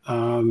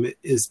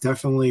is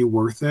definitely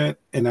worth it.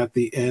 And at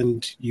the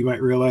end, you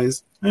might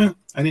realize, I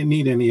didn't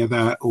need any of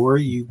that. Or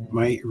you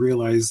might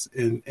realize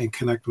and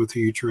connect with who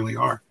you truly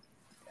are.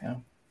 Yeah.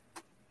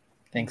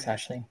 Thanks,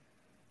 Ashley.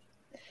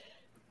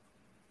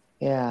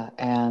 Yeah.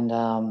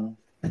 And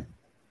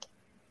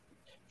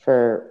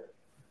for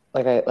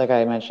like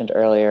I mentioned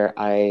earlier,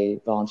 I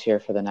volunteer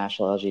for the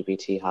National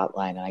LGBT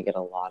Hotline, and I get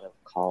a lot of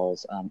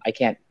calls. I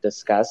can't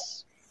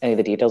discuss any of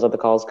the details of the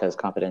calls because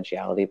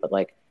confidentiality, but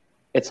like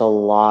it's a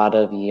lot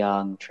of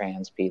young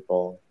trans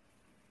people,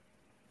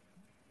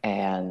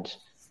 and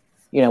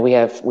we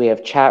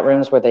have chat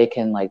rooms where they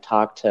can like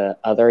talk to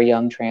other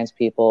young trans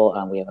people.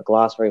 We have a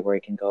glossary where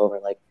you can go over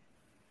like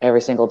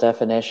every single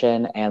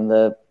definition, and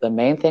the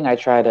main thing I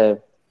try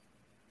to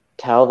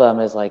tell them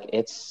is like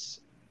it's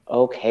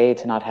okay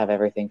to not have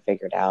everything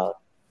figured out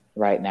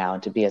right now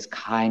and to be as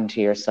kind to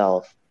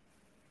yourself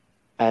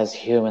as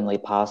humanly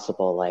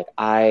possible. Like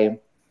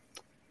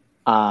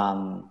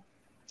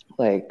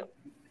like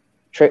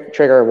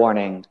trigger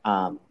warning,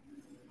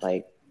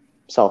 like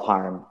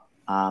self-harm.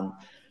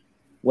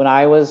 When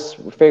I was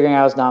figuring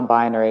out I was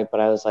non-binary,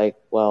 but I was like,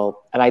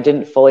 well, and I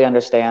didn't fully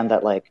understand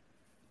that, like,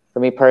 for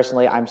me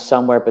personally, I'm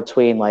somewhere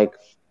between like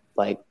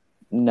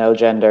no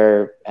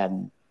gender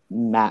and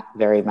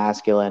very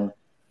masculine.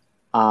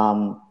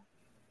 But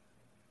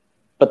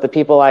the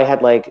people I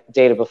had like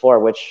dated before,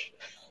 which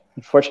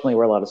unfortunately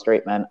were a lot of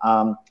straight men,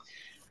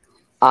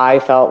 I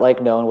felt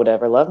like no one would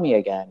ever love me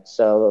again.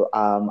 So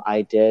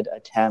I did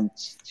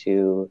attempt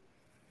to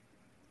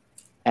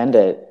end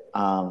it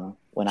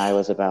when I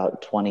was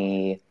about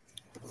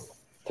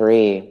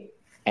 23,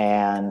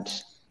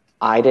 and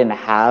I didn't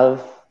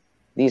have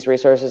these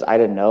resources. I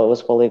didn't know it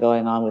was fully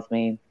going on with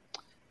me.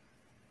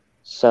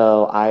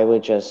 So I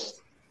would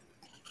just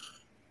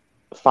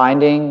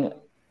finding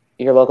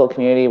your local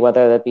community,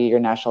 whether that be your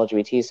national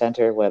LGBT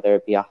center, whether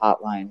it be a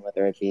hotline,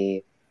 whether it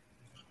be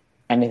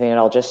anything at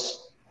all,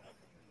 just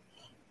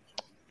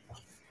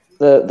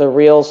the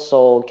real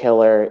soul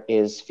killer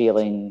is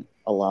feeling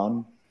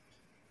alone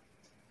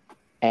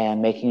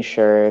and making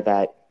sure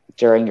that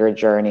during your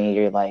journey,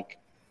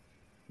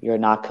 you're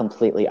not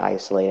completely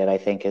isolated, I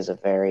think is a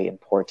very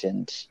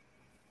important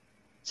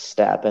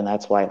step. And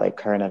that's why like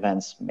current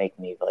events make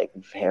me like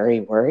very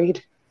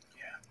worried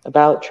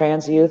about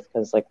trans youth,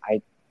 because like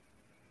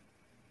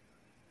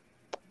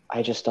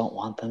I just don't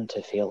want them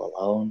to feel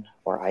alone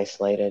or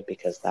isolated,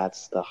 because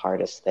that's the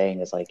hardest thing,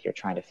 is like you're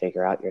trying to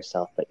figure out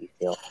yourself, but you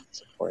feel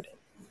unsupported.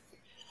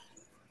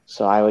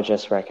 So I would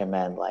just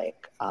recommend like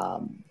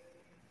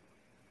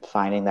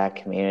finding that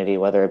community,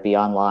 whether it be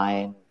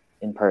online,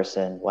 in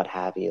person, what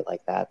have you.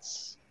 Like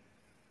that's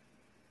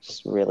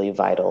just really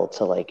vital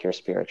to like your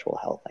spiritual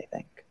health, I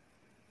think.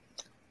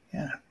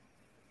 Yeah.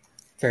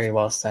 Very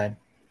well said.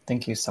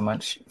 Thank you so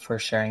much for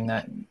sharing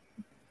that,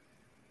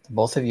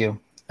 both of you.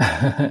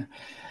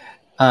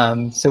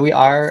 So we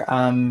are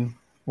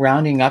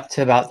rounding up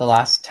to about the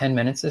last 10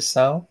 minutes or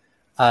so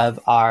of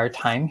our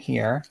time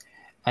here.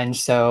 And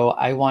so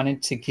I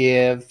wanted to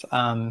give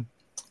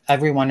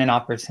everyone an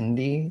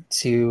opportunity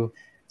to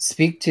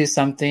speak to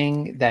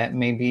something that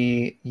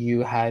maybe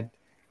you had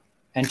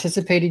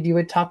anticipated you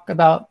would talk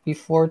about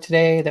before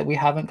today that we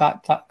haven't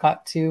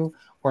got to,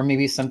 or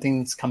maybe something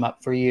that's come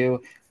up for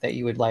you that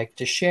you would like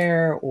to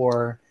share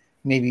or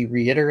maybe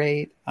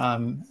reiterate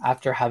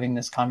after having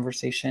this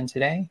conversation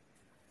today.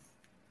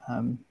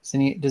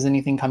 Does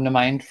anything come to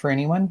mind for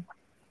anyone?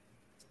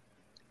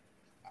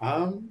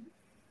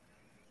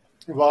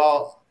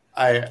 Well,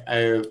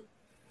 I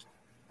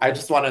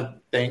just want to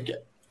thank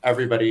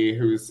everybody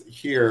who's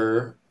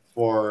here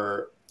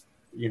for,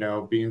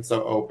 being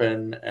so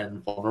open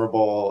and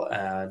vulnerable.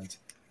 And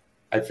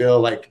I feel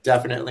like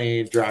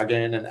definitely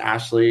Dragon and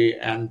Ashley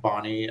and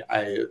Bonnie,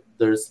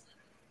 there's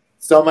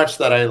so much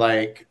that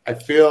I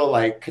feel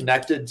like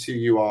connected to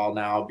you all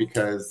now,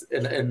 because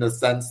in the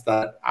sense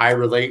that I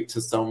relate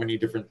to so many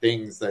different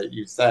things that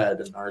you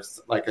said, and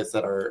like I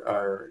said,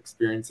 our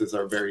experiences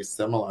are very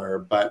similar.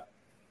 But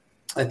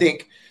I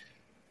think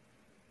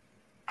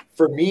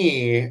for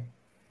me,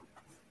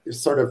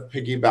 sort of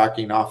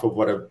piggybacking off of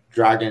what a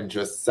Dragon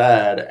just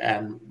said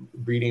and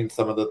reading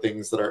some of the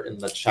things that are in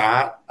the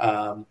chat,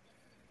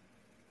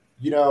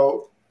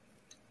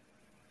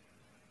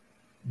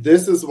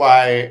 this is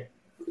why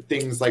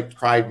things like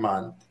Pride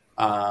Month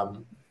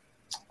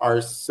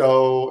are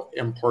so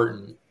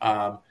important.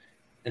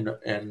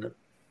 And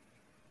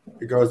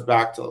it goes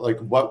back to like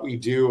what we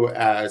do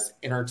as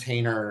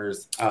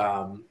entertainers,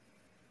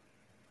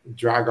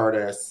 drag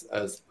artists,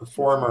 as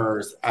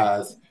performers,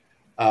 as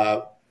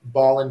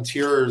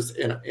volunteers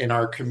in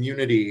our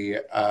community.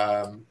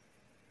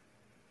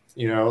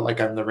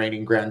 Like I'm the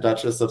reigning Grand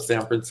Duchess of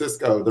San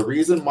Francisco. The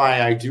reason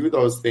why I do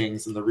those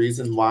things and the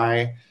reason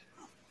why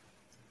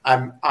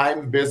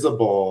I'm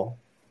visible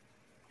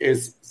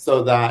is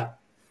so that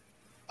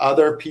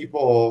other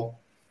people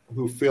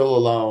who feel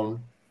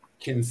alone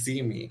can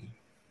see me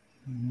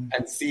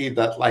and see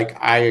that like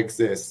I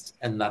exist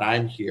and that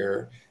I'm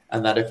here,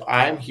 and that if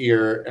I'm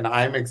here and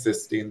I'm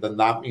existing, then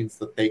that means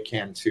that they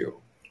can too.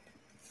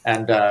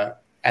 And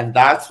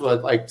that's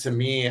what, like, to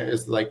me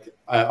is like,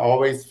 I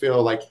always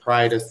feel like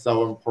Pride is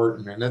so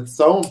important, and it's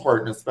so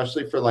important,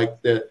 especially for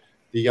like the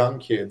young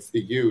kids,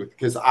 the youth,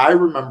 because I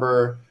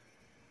remember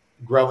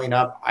growing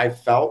up, I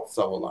felt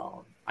so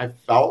alone. I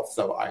felt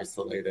so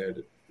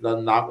isolated.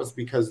 Then that was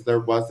because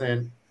there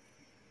wasn't,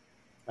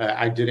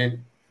 I didn't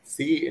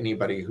see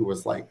anybody who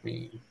was like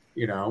me,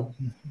 you know?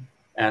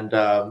 And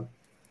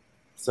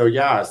so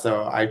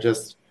I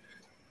just,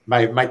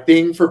 my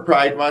thing for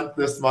Pride Month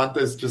this month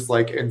is just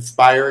like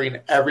inspiring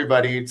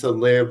everybody to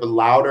live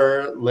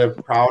louder, live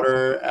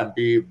prouder, and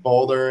be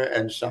bolder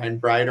and shine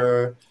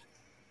brighter,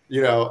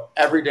 you know,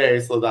 every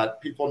day, so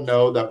that people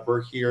know that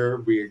we're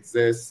here, we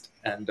exist,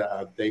 and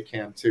they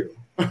can too.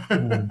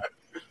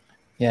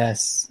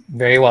 Yes,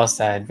 very well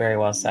said. Very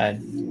well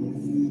said.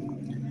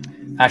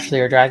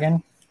 Ashley or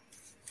Dragon?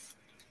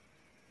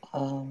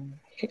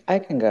 I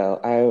can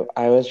go.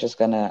 I was just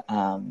gonna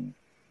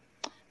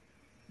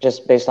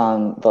just based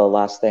on the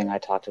last thing I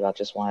talked about,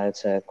 just wanted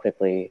to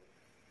quickly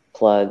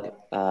plug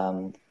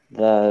the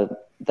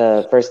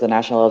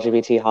National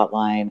LGBT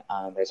Hotline.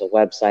 There's a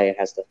website. It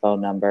has the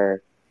phone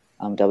number,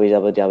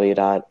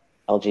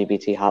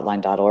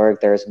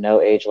 www.lgbthotline.org. There is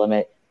no age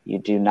limit. You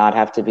do not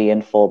have to be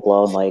in full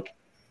blown like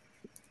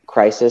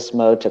crisis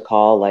mode to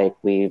call. Like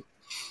if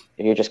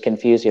you're just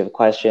confused, you have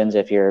questions,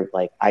 if you're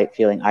like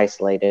feeling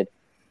isolated,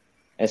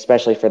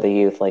 especially for the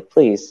youth, like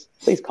please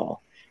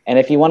call. And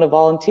if you want to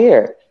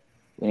volunteer,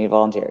 we need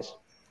volunteers,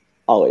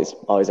 always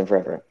and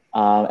forever.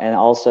 And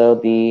also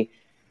the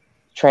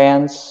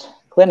Trans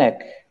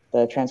Clinic,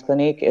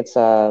 it's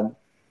a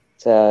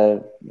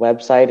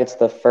website. It's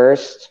the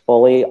first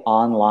fully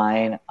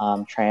online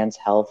trans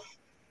health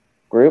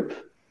group.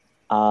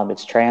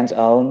 It's trans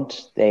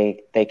owned.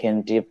 They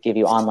can give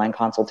you online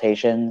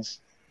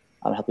consultations,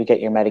 help you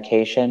get your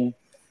medication.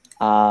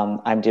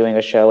 I'm doing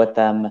a show with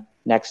them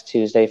next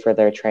Tuesday for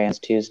their Trans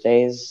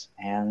Tuesdays,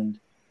 and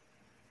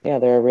yeah,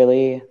 they're a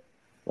really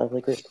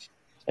lovely group.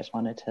 Just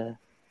wanted to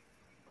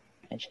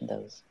mention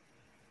those.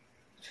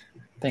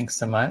 Thanks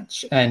so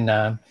much. And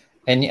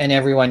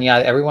everyone,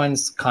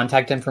 everyone's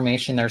contact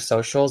information, their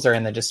socials are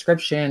in the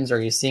descriptions, or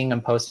you're seeing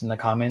them post in the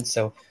comments.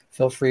 So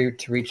feel free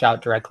to reach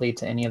out directly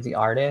to any of the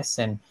artists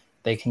and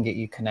they can get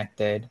you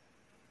connected.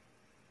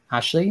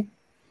 Ashley?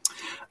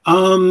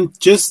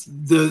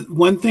 Just the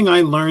one thing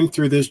I learned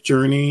through this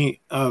journey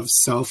of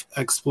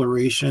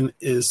self-exploration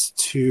is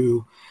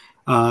to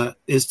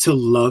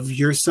love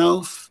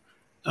yourself.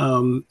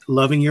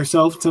 Loving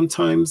yourself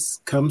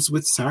sometimes comes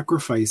with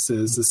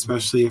sacrifices,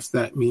 especially if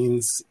that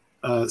means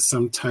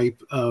some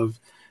type of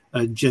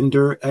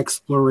gender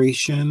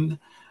exploration.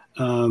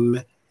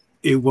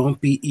 It won't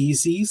be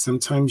easy.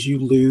 Sometimes you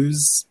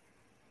lose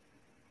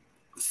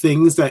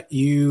things that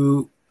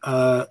you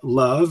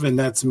love, and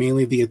that's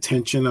mainly the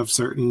attention of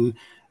certain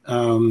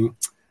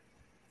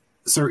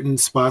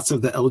spots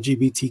of the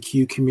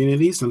LGBTQ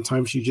community.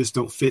 Sometimes you just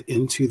don't fit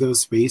into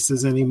those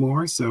spaces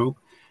anymore. So,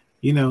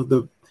 you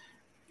know,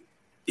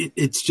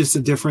 it's just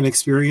a different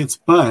experience,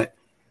 but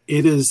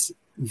it is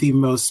the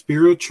most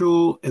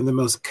spiritual and the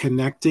most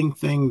connecting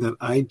thing that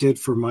I did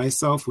for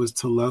myself was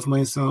to love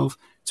myself,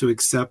 to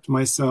accept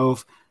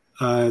myself,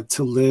 to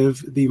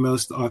live the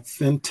most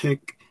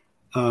authentic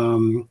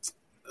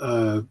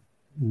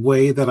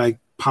way that I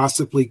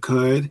possibly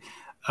could,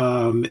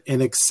 and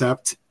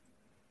accept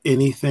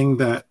anything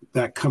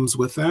that comes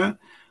with that.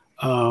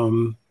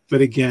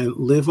 But again,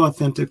 live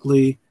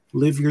authentically,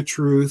 live your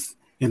truth.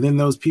 And then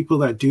those people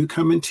that do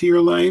come into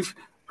your life,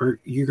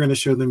 you're going to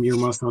show them your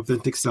most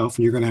authentic self,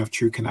 and you're going to have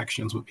true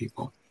connections with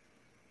people.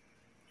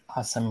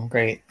 Awesome.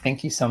 Great.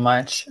 Thank you so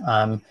much.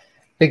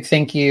 Big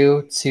thank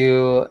you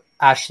to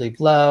Ashley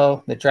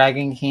Blow, the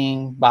Dragon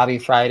King, Bobby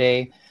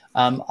Friday,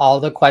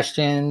 all the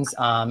questions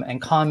and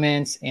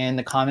comments in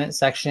the comment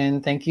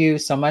section. Thank you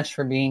so much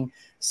for being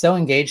so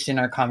engaged in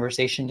our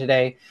conversation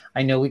today.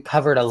 I know we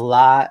covered a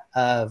lot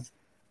of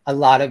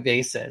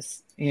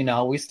bases. You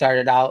know, we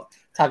started out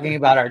talking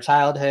about our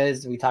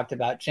childhoods. We talked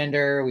about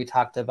gender, we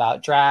talked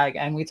about drag,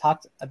 and we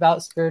talked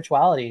about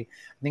spirituality.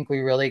 I think we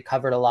really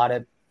covered a lot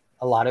of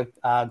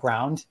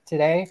ground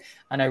today.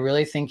 And I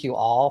really thank you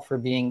all for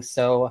being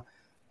so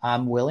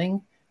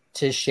willing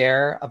to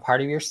share a part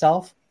of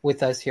yourself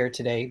with us here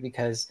today,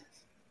 because,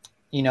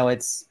 you know,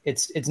 it's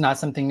not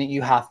something that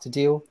you have to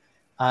do.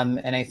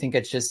 And I think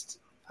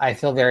I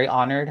feel very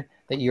honored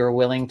that you're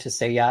willing to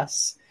say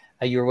yes.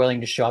 You're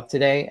willing to show up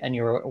today, and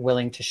you're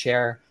willing to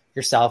share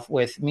yourself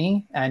with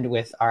me and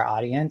with our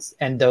audience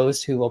and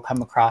those who will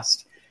come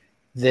across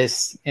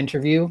this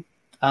interview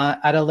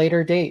at a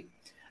later date.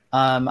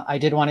 I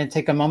did want to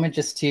take a moment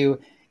just to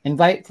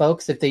invite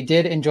folks, if they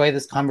did enjoy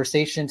this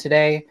conversation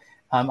today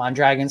on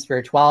Dragon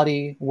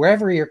Spirituality,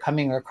 wherever you're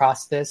coming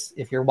across this,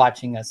 if you're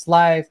watching us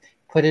live,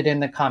 put it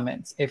in the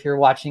comments. If you're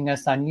watching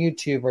us on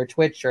YouTube or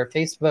Twitch or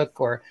Facebook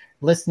or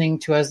listening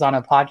to us on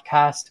a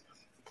podcast,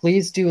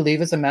 please do leave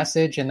us a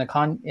message in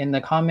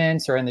the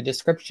comments or in the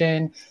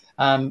description.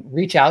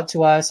 Reach out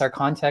to us. Our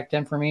contact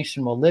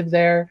information will live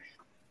there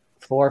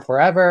for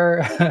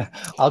forever.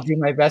 I'll do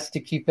my best to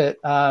keep it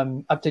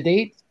up to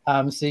date,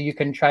 so you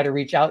can try to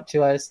reach out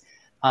to us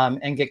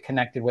and get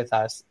connected with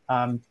us.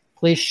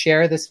 Please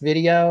share this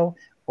video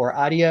or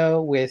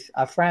audio with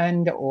a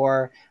friend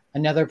or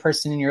another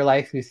person in your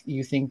life who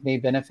you think may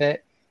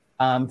benefit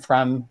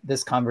from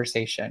this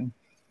conversation.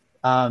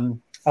 I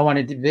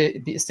wanted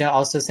to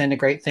also send a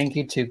great thank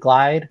you to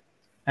Glide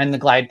and the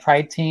Glide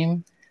Pride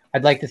team.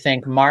 I'd like to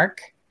thank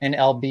Mark and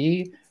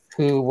LB,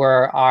 who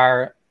were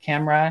our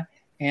camera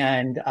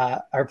and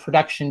our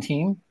production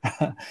team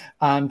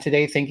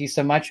today. Thank you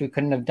so much. We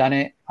couldn't have done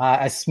it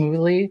as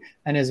smoothly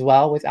and as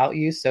well without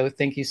you. So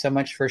thank you so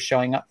much for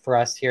showing up for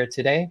us here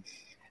today.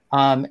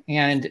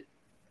 And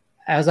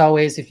as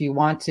always, if you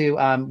want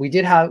to, we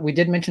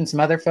did mention some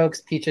other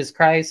folks: Peaches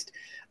Christ,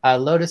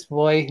 Lotus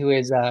Boy, who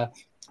is a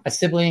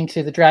sibling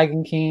to the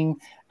Dragon King,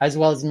 as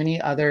well as many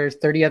others.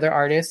 30 other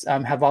artists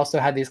have also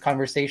had these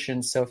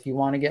conversations. So if you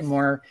want to get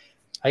more,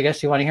 I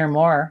guess you want to hear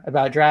more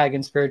about drag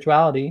and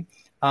spirituality,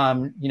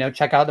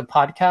 check out the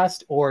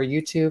podcast or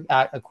YouTube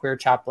at A Queer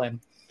Chaplain.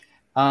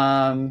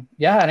 And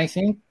I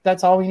think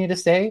that's all we need to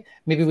say.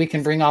 Maybe we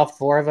can bring all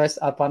four of us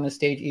up on the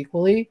stage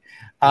equally,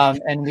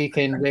 and we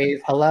can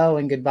wave hello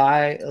and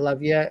goodbye. I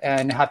love you,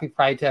 and happy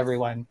Pride to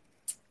everyone.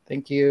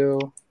 Thank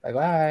you.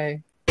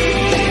 Bye-bye.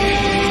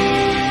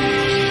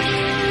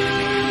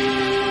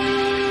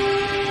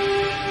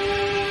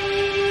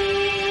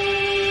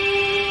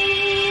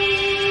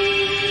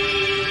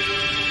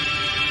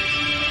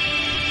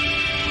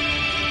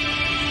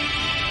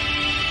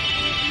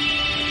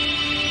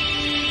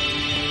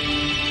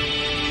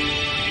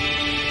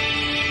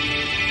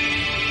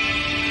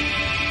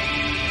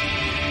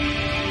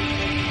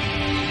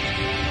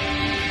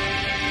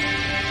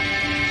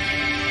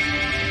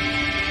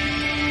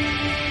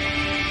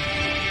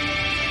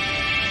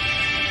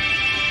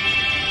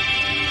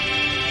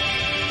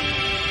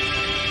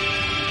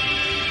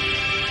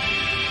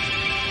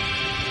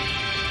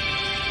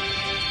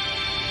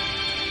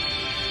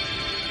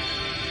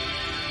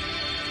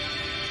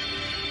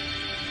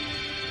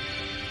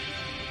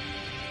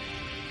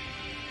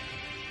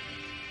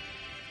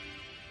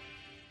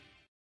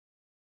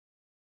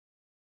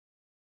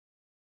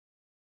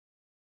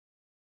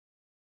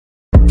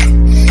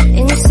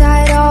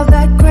 Inside all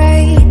that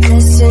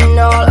greatness and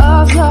all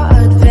of your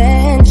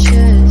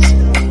adventures,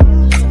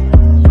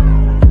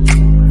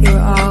 you're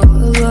all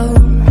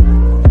alone.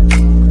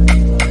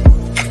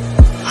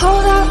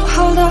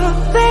 Hold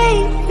up,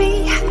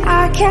 baby,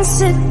 I can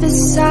sit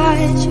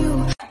beside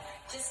you.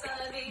 Just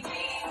gonna be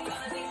me,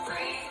 gonna be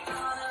free,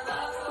 gonna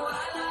love who I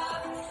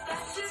love.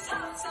 That's just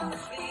how it's gonna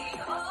be.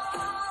 Oh,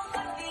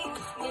 gonna be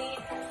me,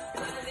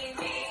 gonna be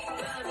me,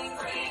 gonna be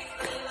free,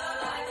 live a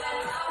life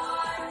that I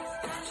want.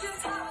 That's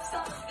just how it's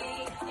gonna be.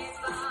 If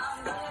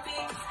I'm gonna be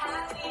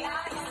happy, I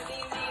gotta be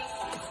me.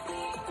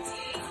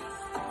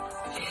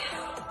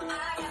 I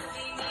gotta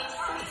be me.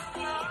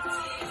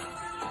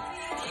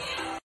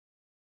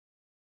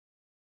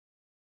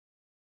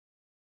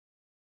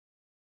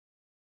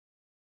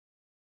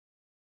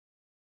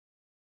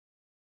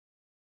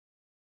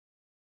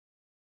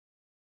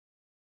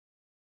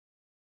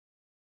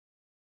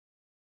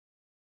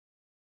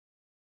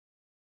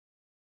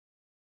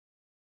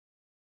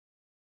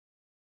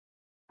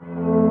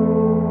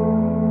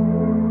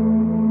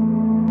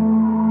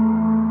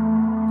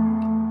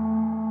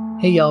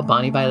 Hey y'all,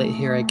 Bonnie Violet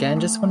here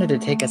again. Just wanted to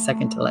take a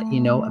second to let you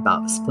know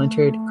about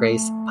Splintered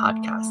Grace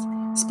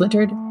Podcast.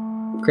 Splintered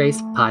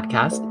Grace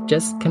Podcast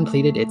just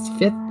completed its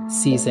 5th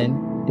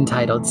season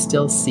entitled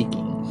Still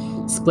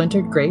Seeking.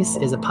 Splintered Grace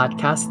is a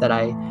podcast that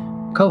I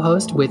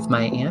co-host with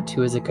my aunt,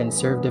 who is a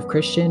conservative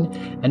Christian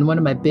and one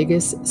of my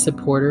biggest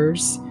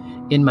supporters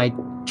in my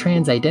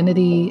trans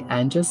identity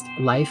and just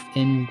life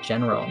in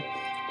general.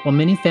 While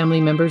many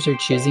family members are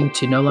choosing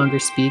to no longer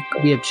speak,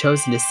 we have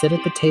chosen to sit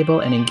at the table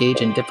and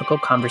engage in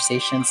difficult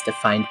conversations to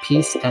find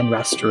peace and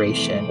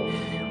restoration.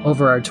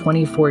 Over our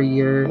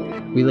 24-year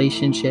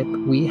relationship,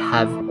 we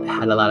have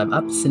had a lot of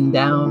ups and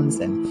downs,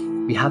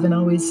 and we haven't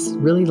always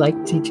really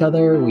liked each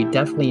other. We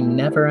definitely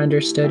never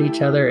understood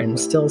each other, and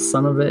still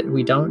some of it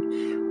we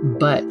don't.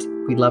 But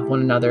we love one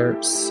another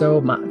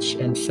so much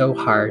and so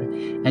hard,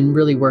 and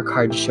really work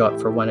hard to show up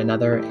for one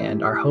another.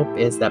 And our hope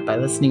is that by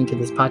listening to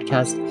this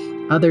podcast,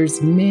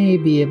 others may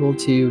be able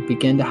to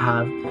begin to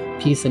have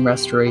peace and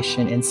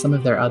restoration in some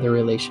of their other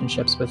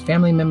relationships with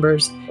family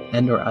members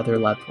and or other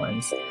loved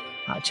ones.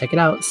 Check it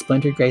out,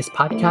 Splintered Grace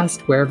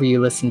Podcast, wherever you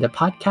listen to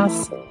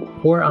podcasts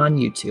or on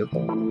YouTube.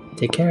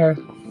 Take care.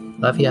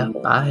 Love ya.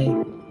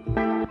 Bye.